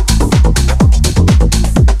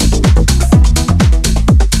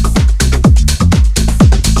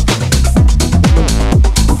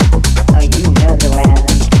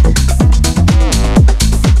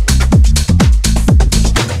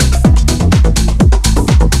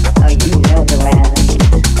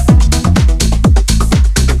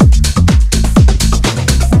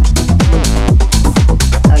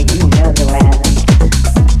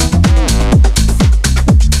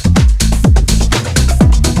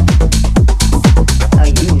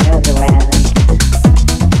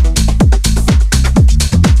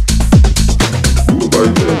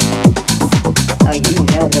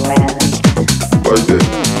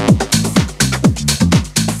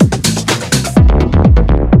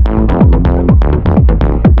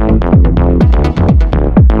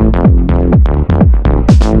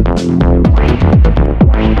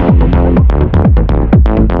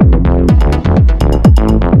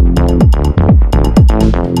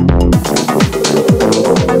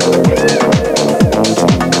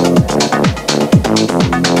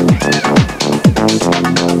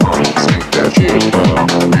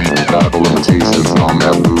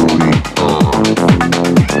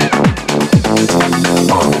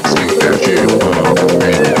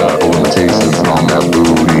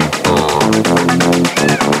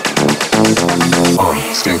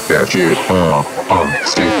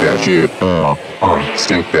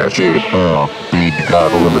 Stink that shit, you got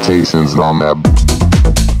the limitations on that.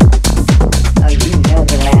 Oh, you know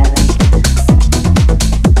the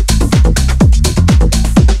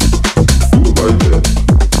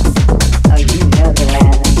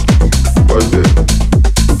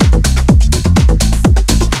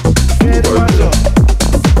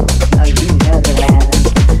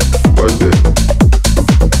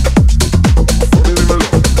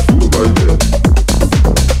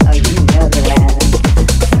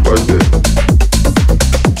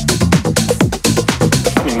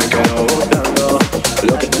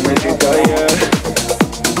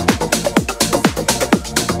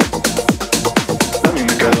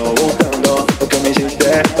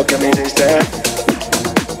lo que me hiciste.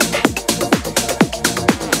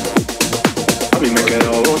 A mí me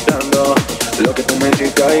quedó gustando lo que tú me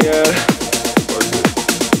hiciste ayer.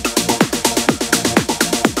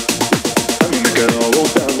 A mí me quedó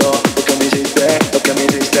gustando lo que me hiciste, lo que me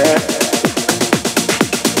hiciste.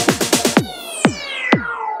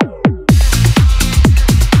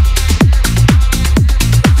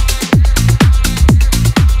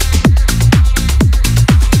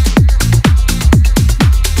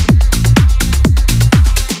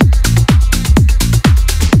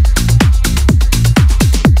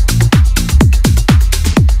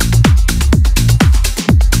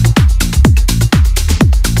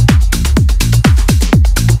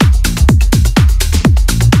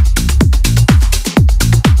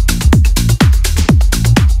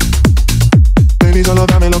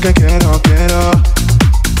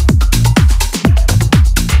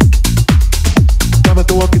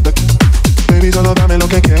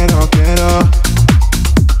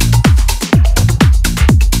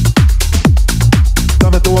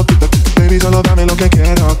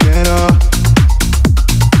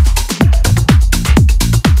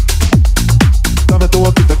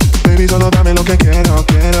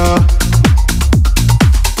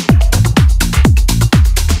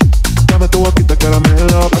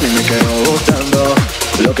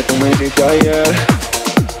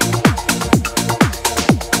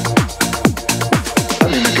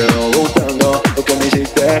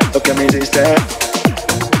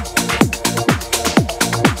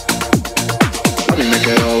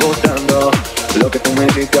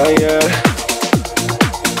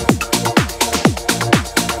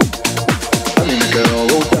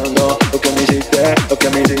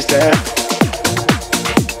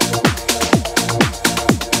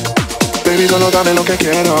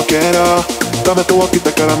 Dame tu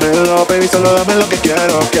boquita caramelo, baby, solo dame lo que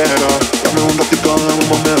quiero. Dame un ratico, dame un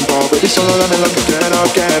momento, baby, solo dame lo que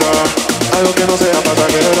quiero. Algo que no sea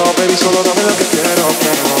pasajero, baby, solo dame lo que quiero.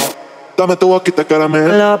 Dame tu boquita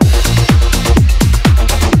caramelo.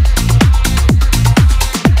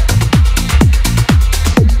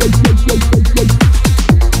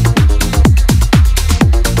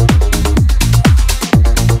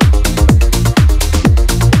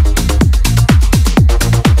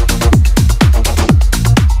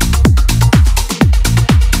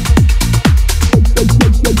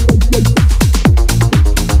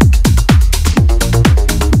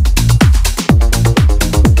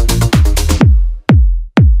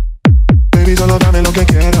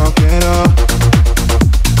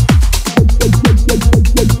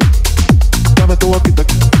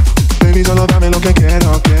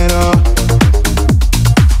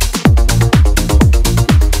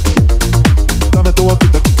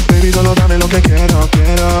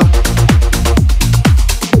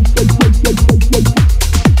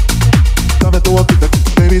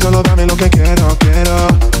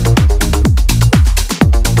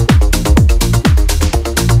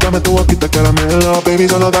 Baby,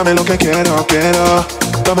 solo dame lo que quiero.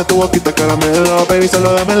 Dame tu boquita caramelo, baby,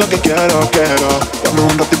 solo dame lo que quiero. Dame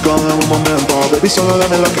un ratico, dame un momento, baby, solo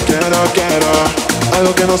dame lo que quiero.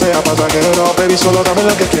 Algo que no sea pasajero, baby, solo dame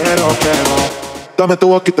lo que quiero. Dame tu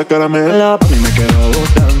boquita caramelo. A mí me quedó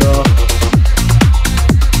gustando.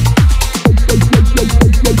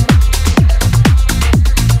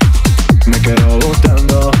 Me quedó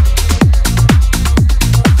gustando.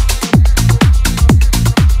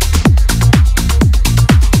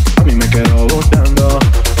 Quedó gustando.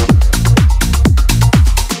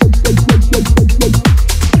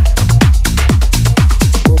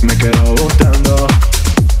 Me quedó gustando.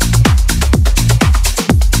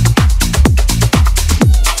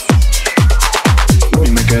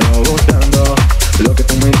 Y me quedó gustando lo que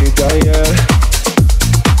tú me hiciste ayer.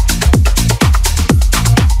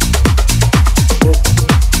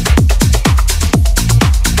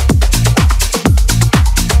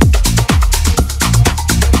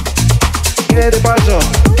 ¿Qué te pasó?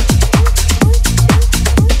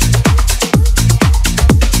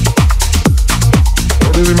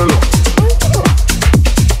 Dímelo.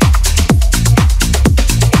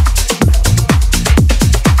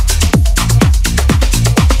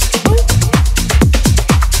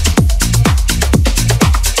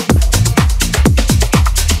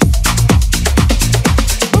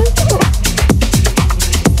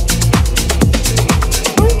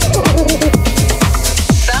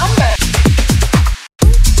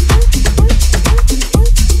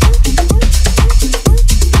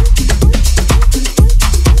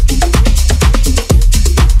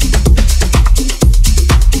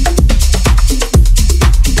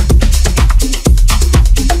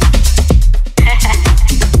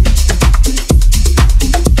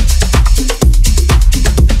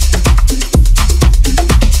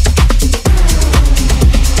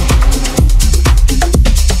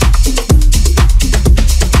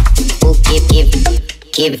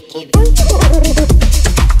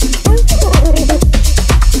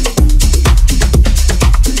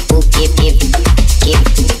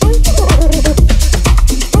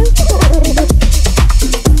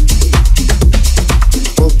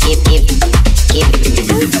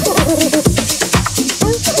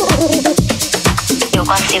 Eu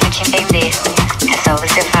consigo te entender. É só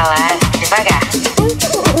você falar devagar.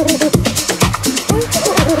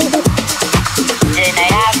 De no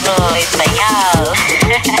hablo espanhol.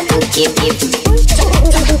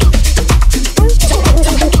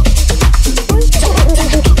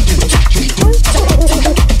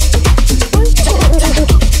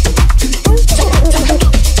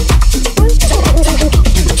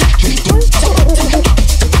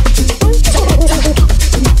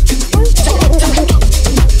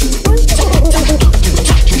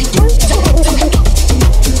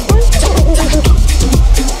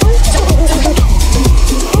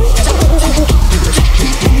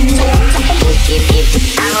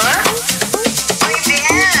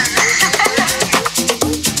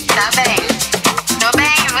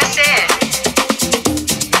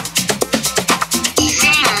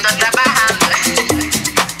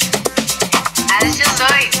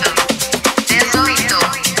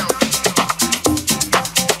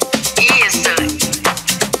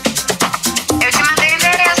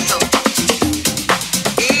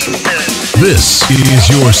 This is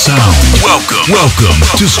your sound. Welcome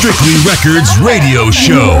to Strictly Records Radio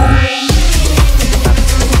Show.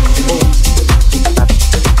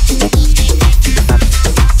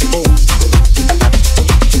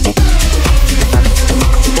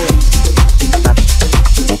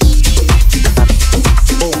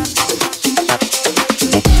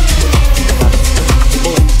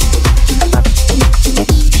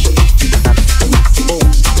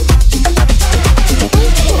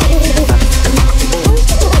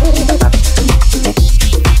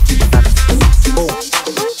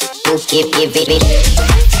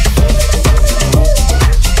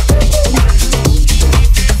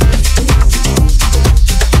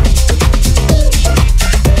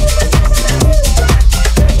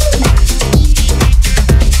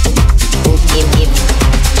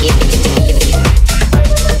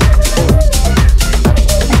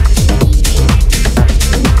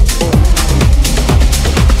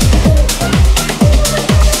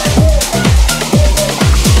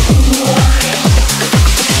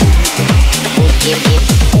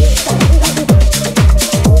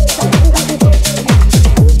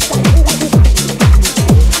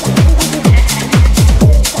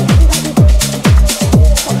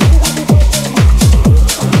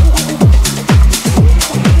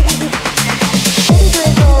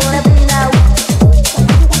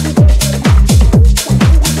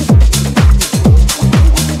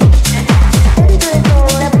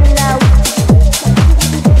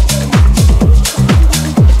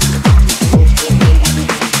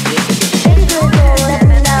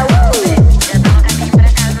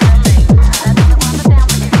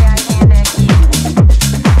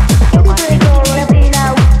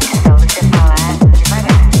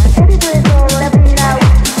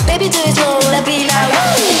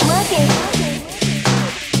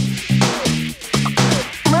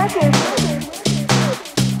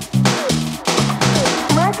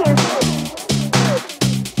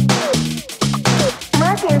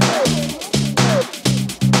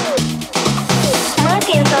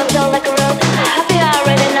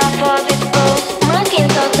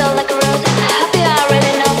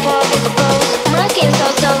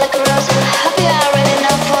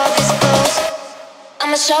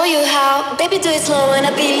 Show you how, baby, do it slow and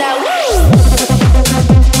I'll be like, woo!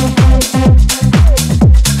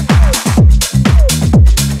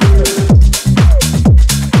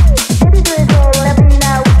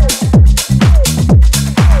 Now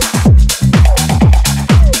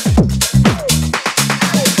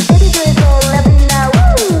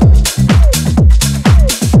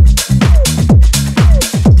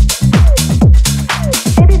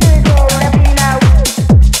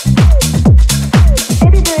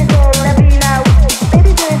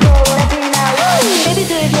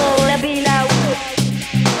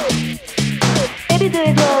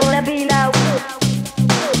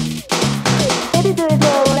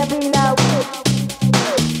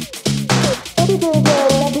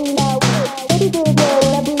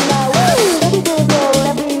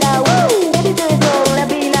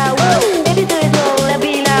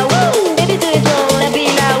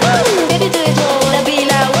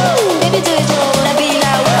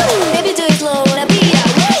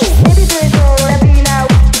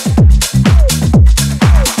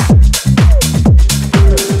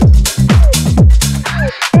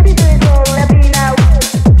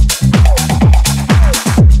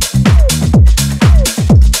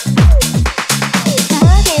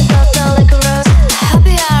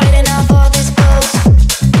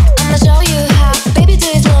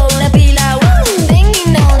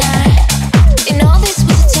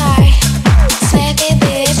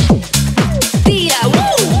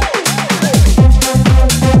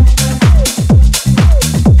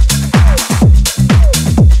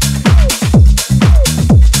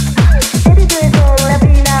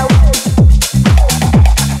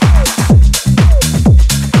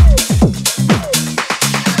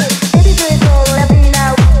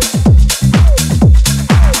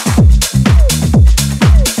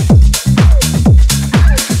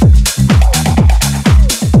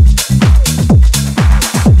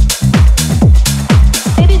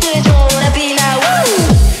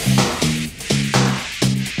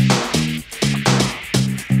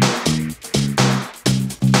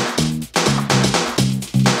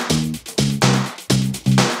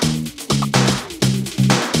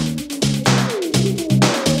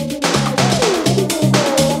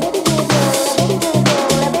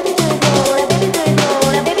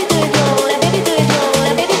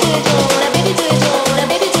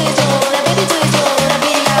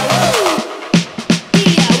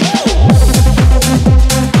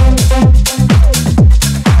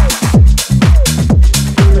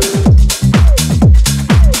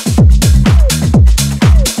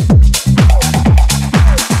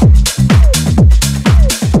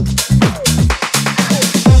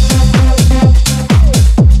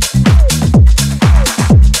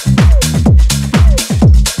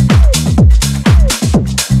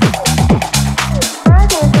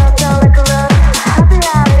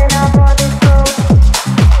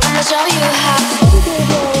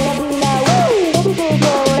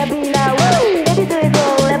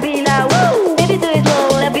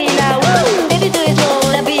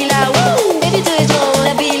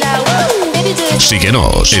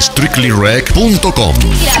Síguenos, strictlyrec.com.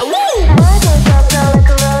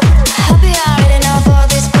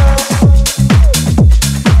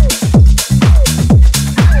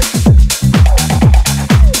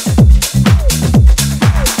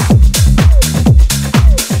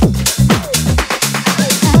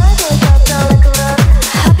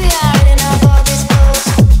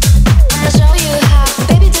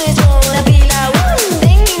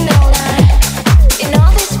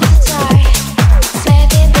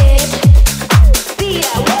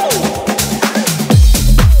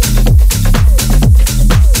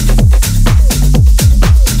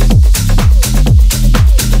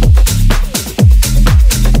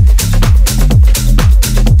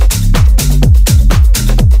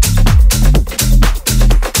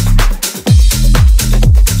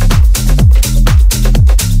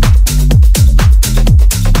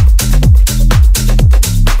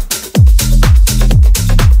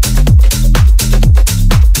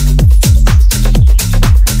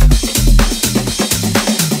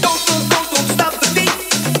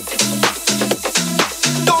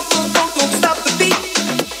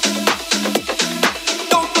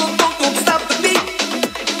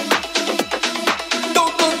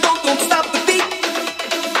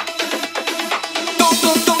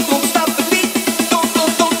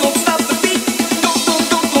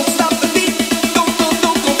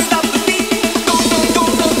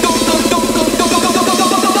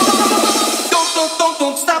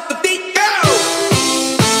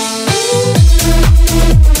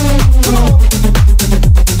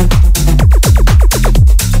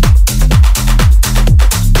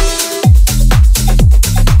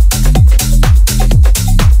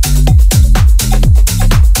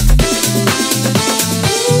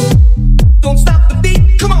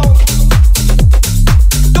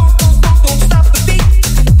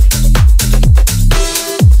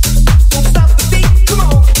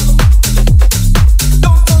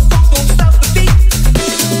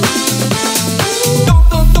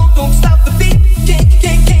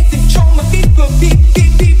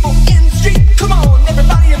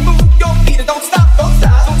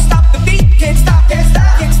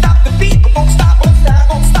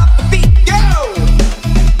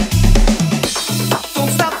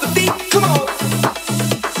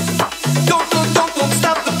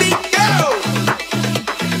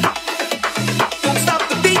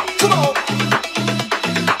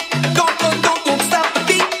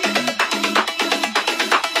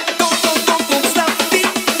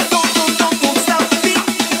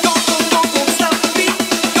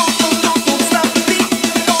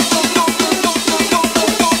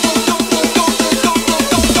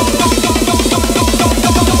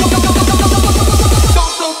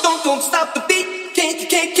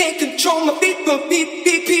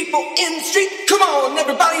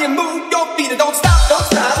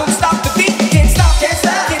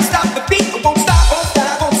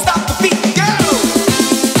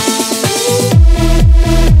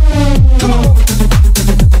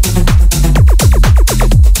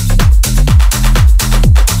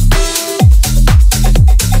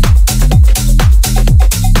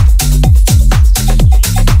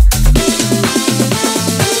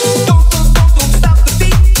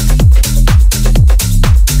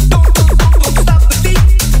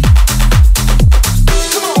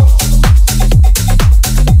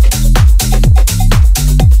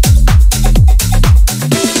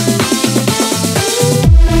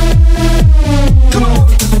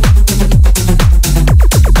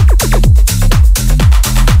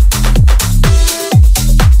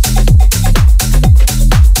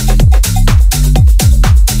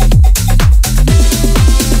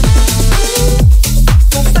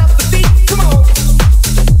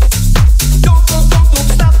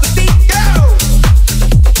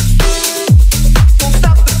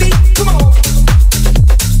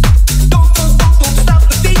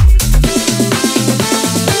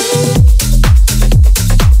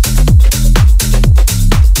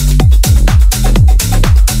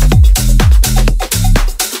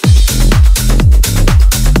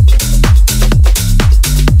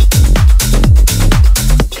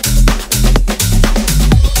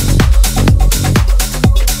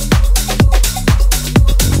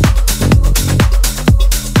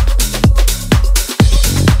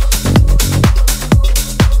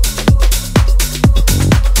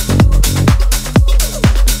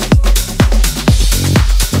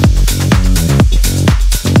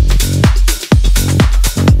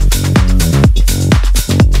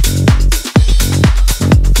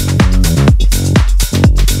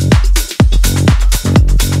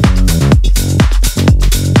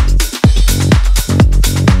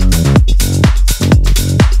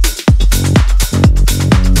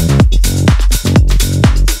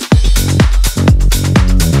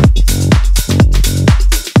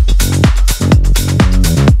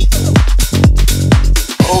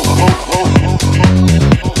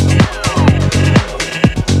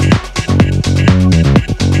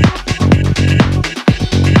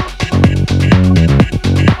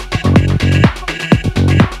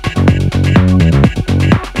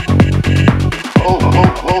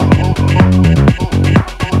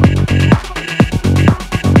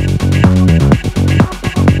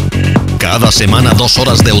 Cada semana 2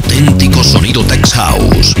 horas de auténtico sonido Tech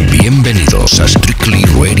House. Bienvenidos a Strictly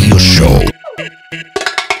Radio Show.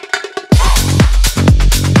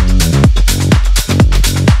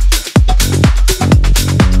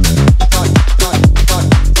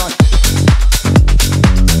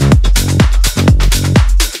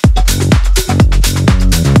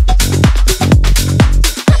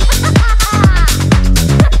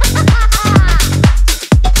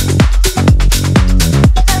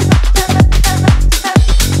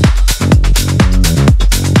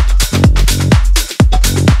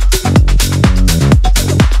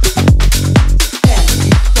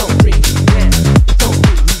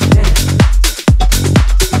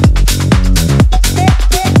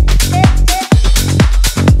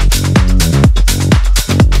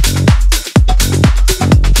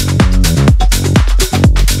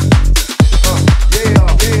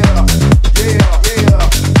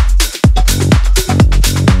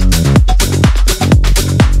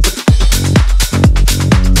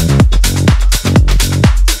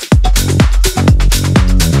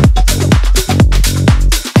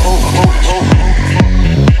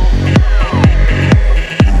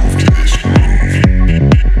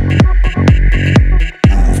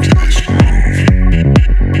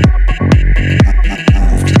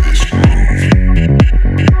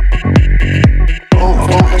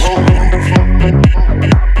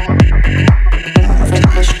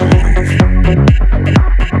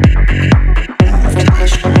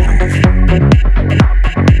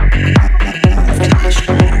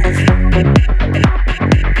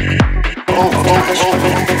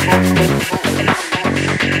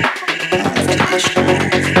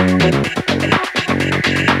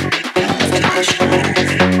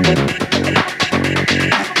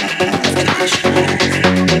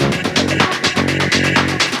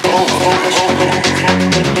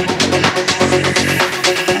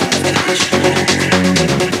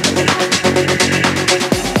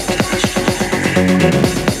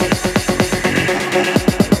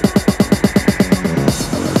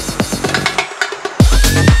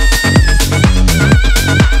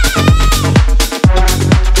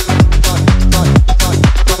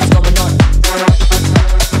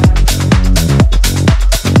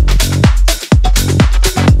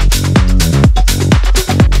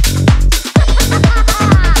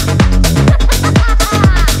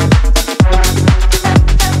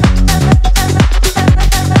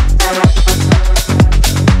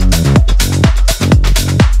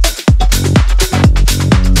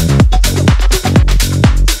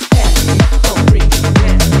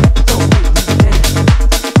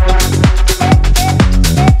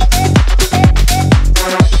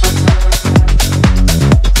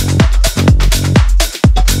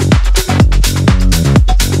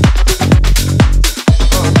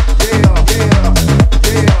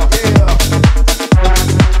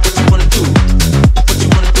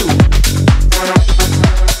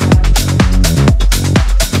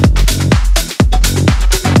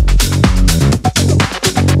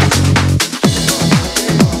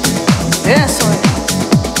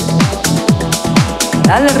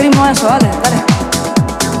 Dale el ritmo a eso, dale, dale.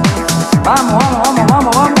 Vamos, vamos, vamos,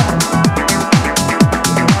 vamos, vamos.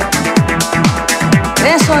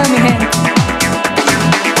 Eso es mi gente.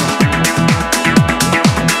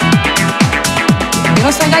 Que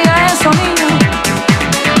no se caiga eso, niño.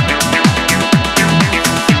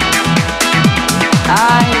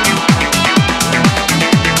 Ay.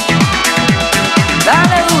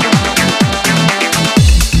 Dale duro.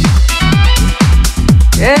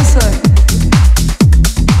 Eso es.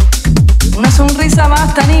 Una sonrisa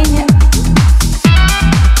basta, niña.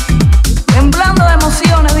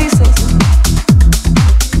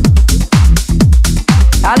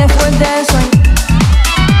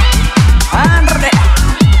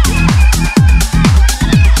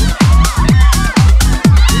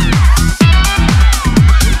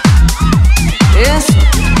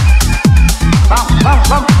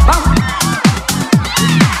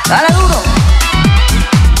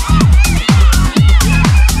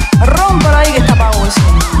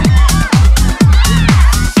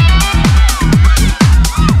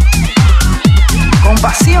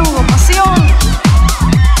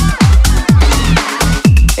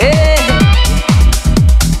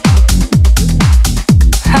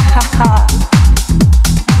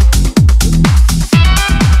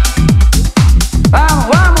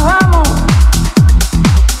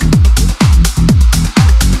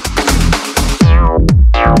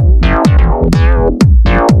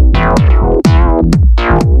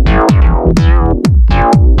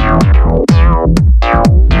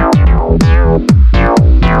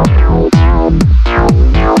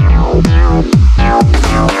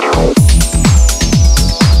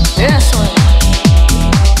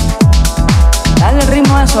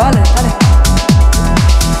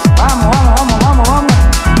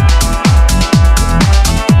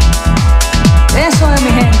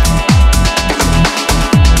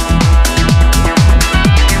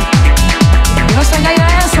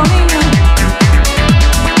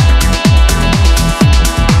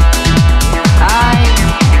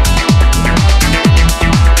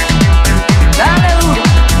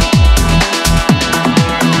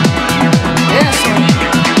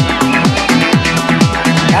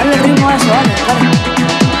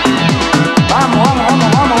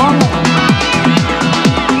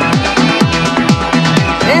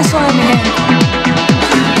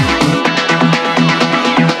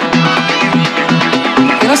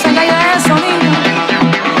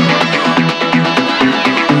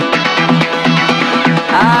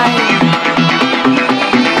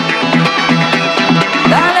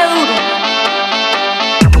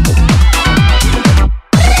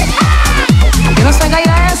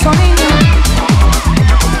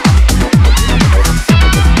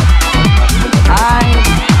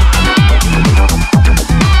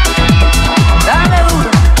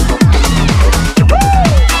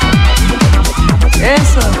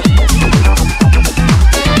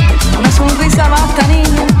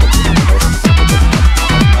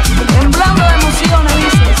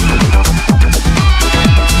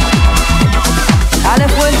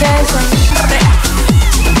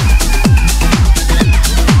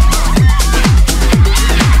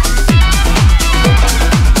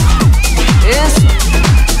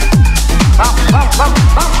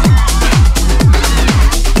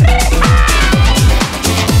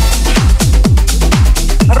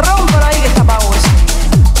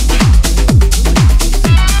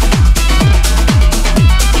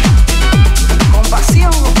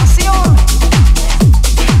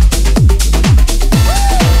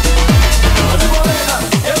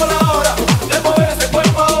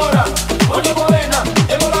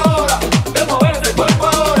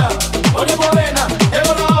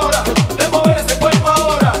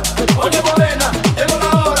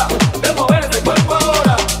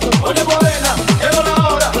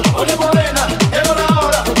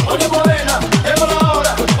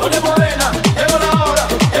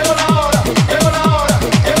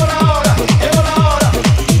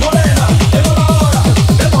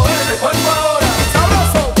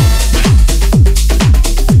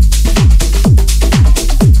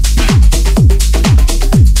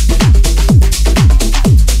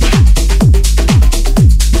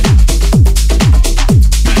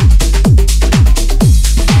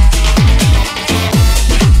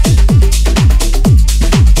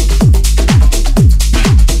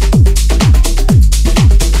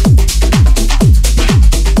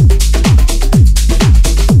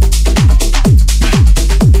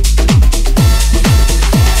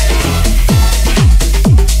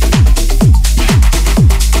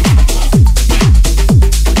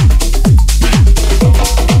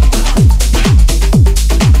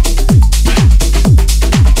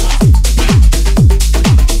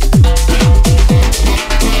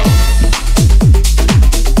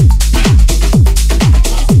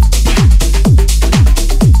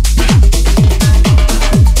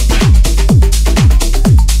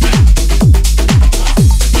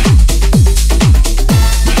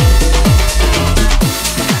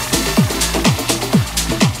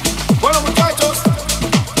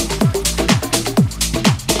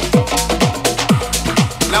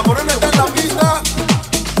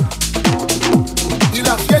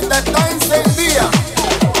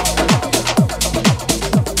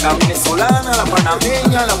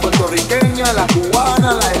 niña, la puertorriqueña, la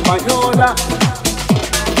cubana, la española.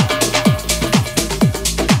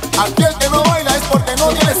 Aquí el que no baila es porque no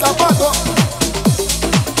tiene zapatos.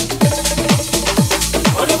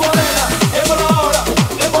 Oye morena, llegó la hora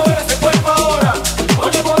de mover ese cuerpo ahora.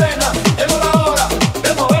 Oye morena, llegó la hora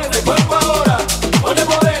de mover ese cuerpo ahora. Oye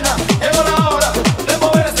morena, llegó la hora de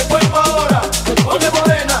mover ese cuerpo ahora. Oye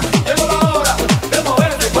morena, llegó la hora de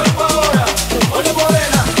mover ese cuerpo ahora. Oye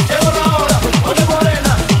morena, llegó la hora. Oye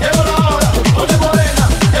morena, llegó la hora. Oye morena,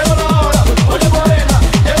 llegó la hora. Oye morena,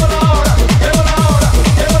 llegó la hora. Llegó la hora,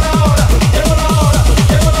 llegó la hora, llegó la hora,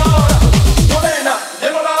 llegó la hora. Morena,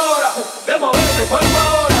 llegó la hora de mover ese cuerpo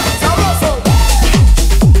ahora. ¡Sabroso!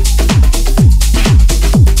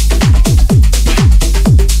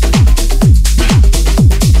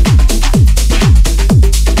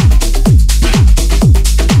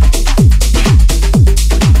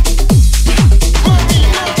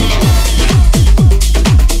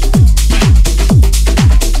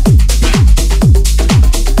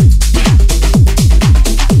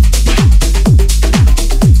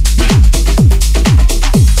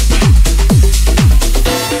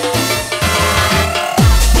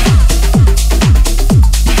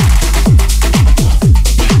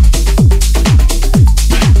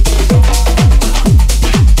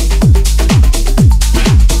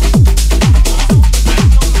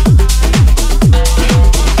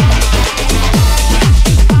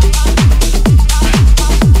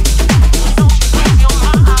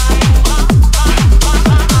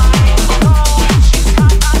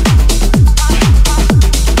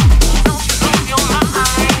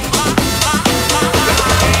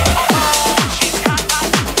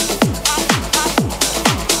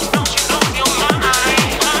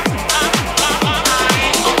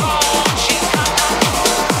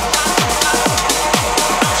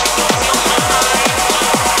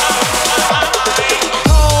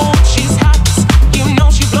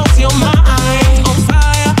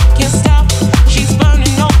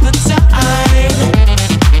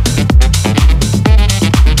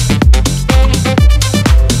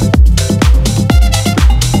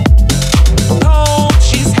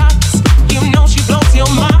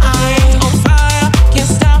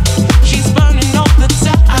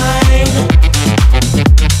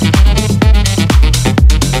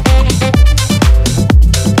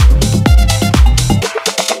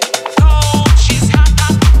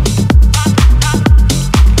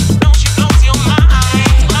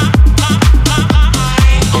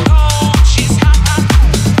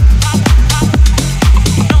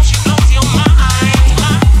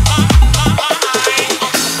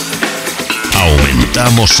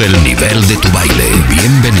 Aumentamos el nivel de tu baile.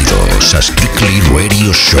 Bienvenidos a Strictly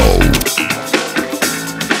Radio Show.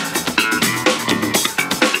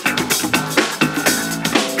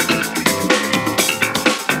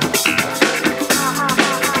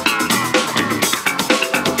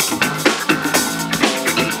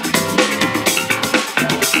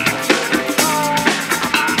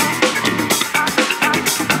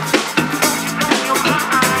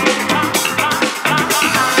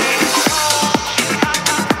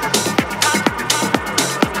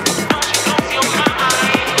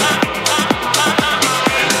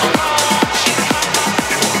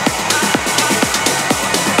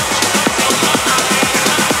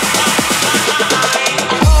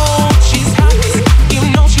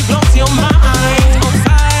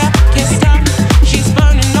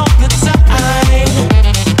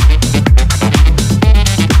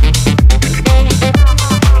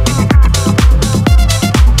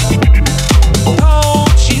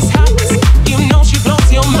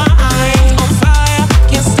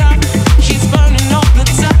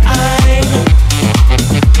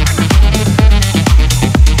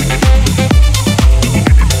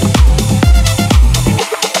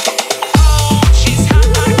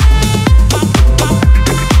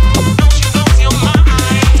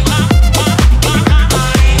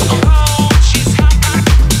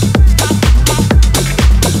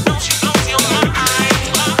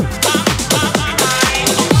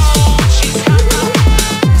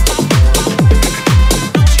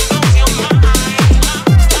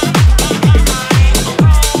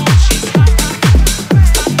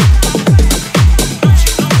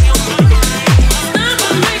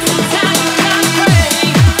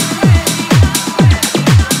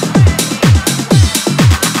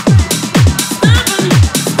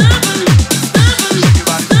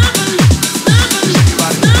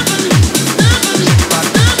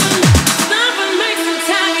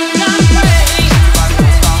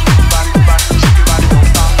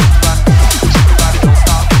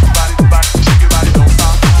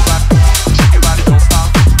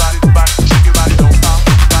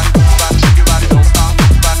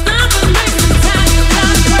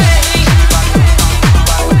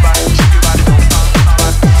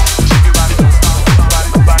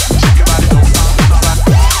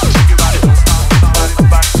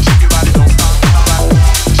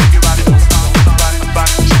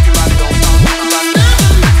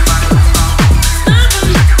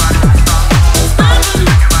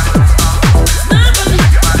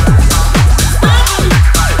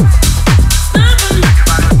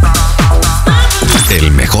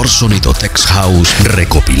 mejor sonido Tech House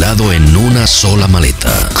recopilado en una sola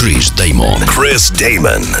maleta. Chris Damon. Chris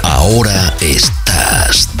Damon. Ahora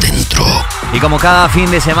estás dentro. Y como cada fin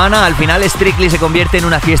de semana, al final Strictly se convierte en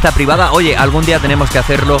una fiesta privada. Oye, algún día tenemos que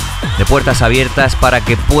hacerlo de puertas abiertas para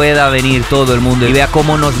que pueda venir todo el mundo y vea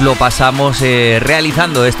cómo nos lo pasamos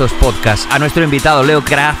realizando estos podcasts. A nuestro invitado, Leo,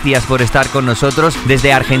 gracias por estar con nosotros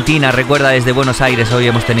desde Argentina. Recuerda, desde Buenos Aires hoy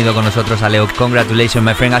hemos tenido con nosotros a Leo. Congratulations,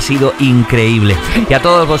 my friend, ha sido increíble. Y a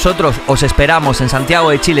todos vosotros os esperamos en Santiago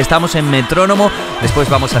de Chile. Estamos en Metrónomo, después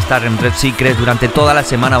vamos a estar en Red Secret. Durante toda la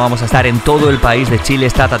semana vamos a estar en todo el país de Chile.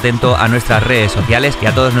 Estad atento a nuestras redes sociales y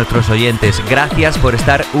a todos nuestros oyentes. Gracias por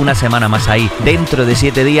estar una semana más ahí. Dentro de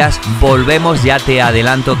 7 días volvemos. Ya te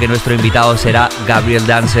adelanto que nuestro invitado será Gabriel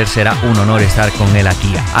Dancer. Será un honor estar con él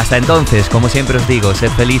aquí. Hasta entonces, como siempre os digo,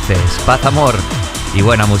 sed felices, paz, amor y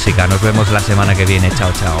buena música. Nos vemos la semana que viene.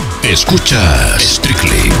 Chao, chao. Escucha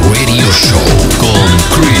Strictly Radio Show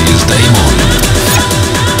con Chris Damon.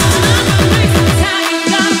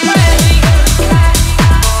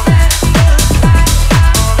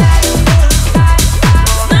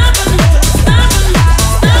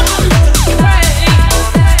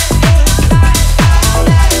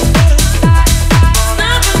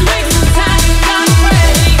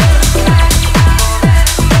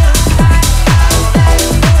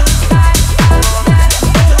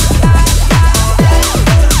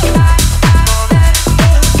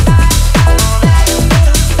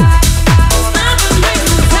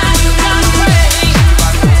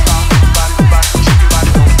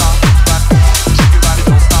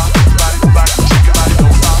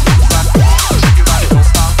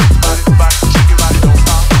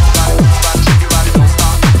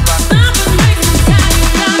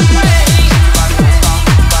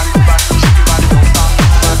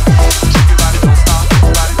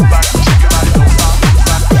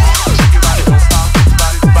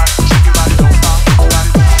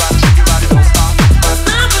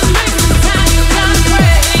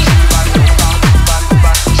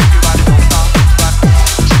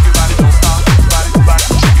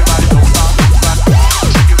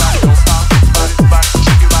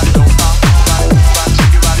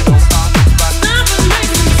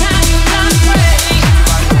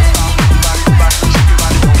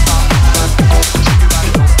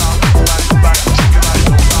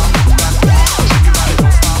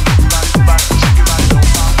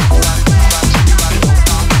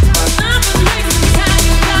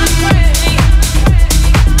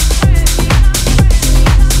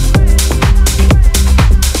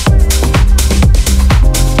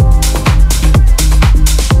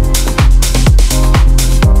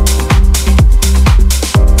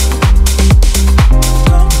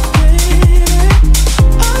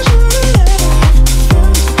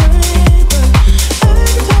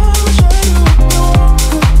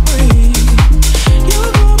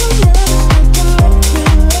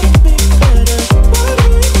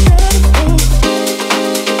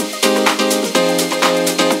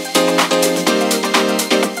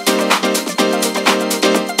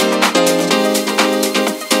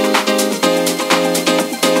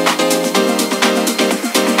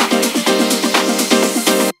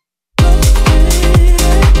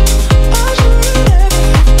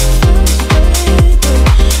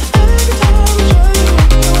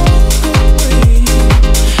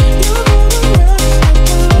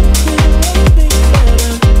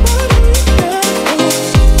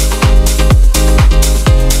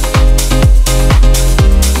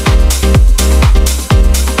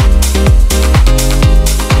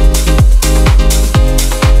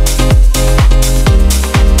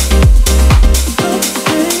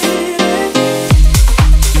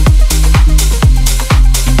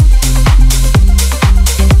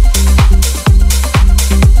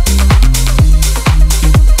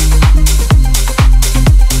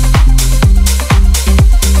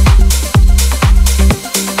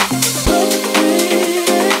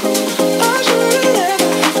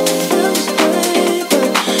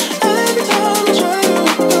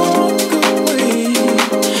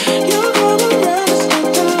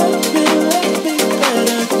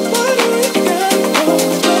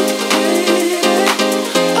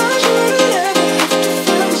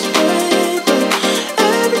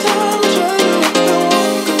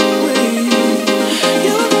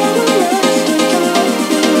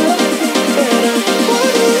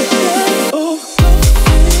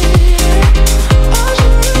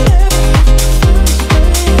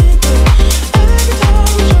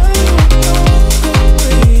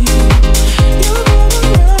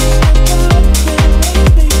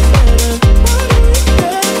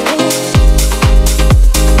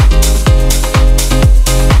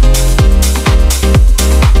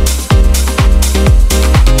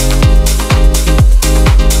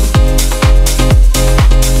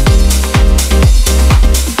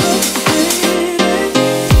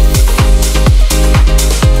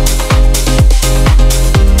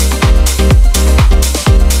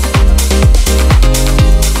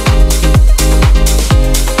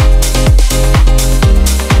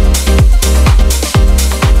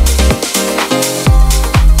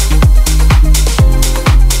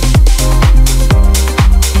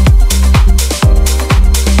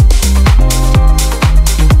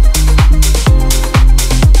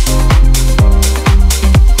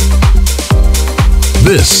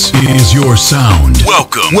 This is your sound.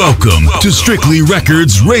 Welcome to Strictly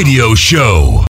Records Radio Show.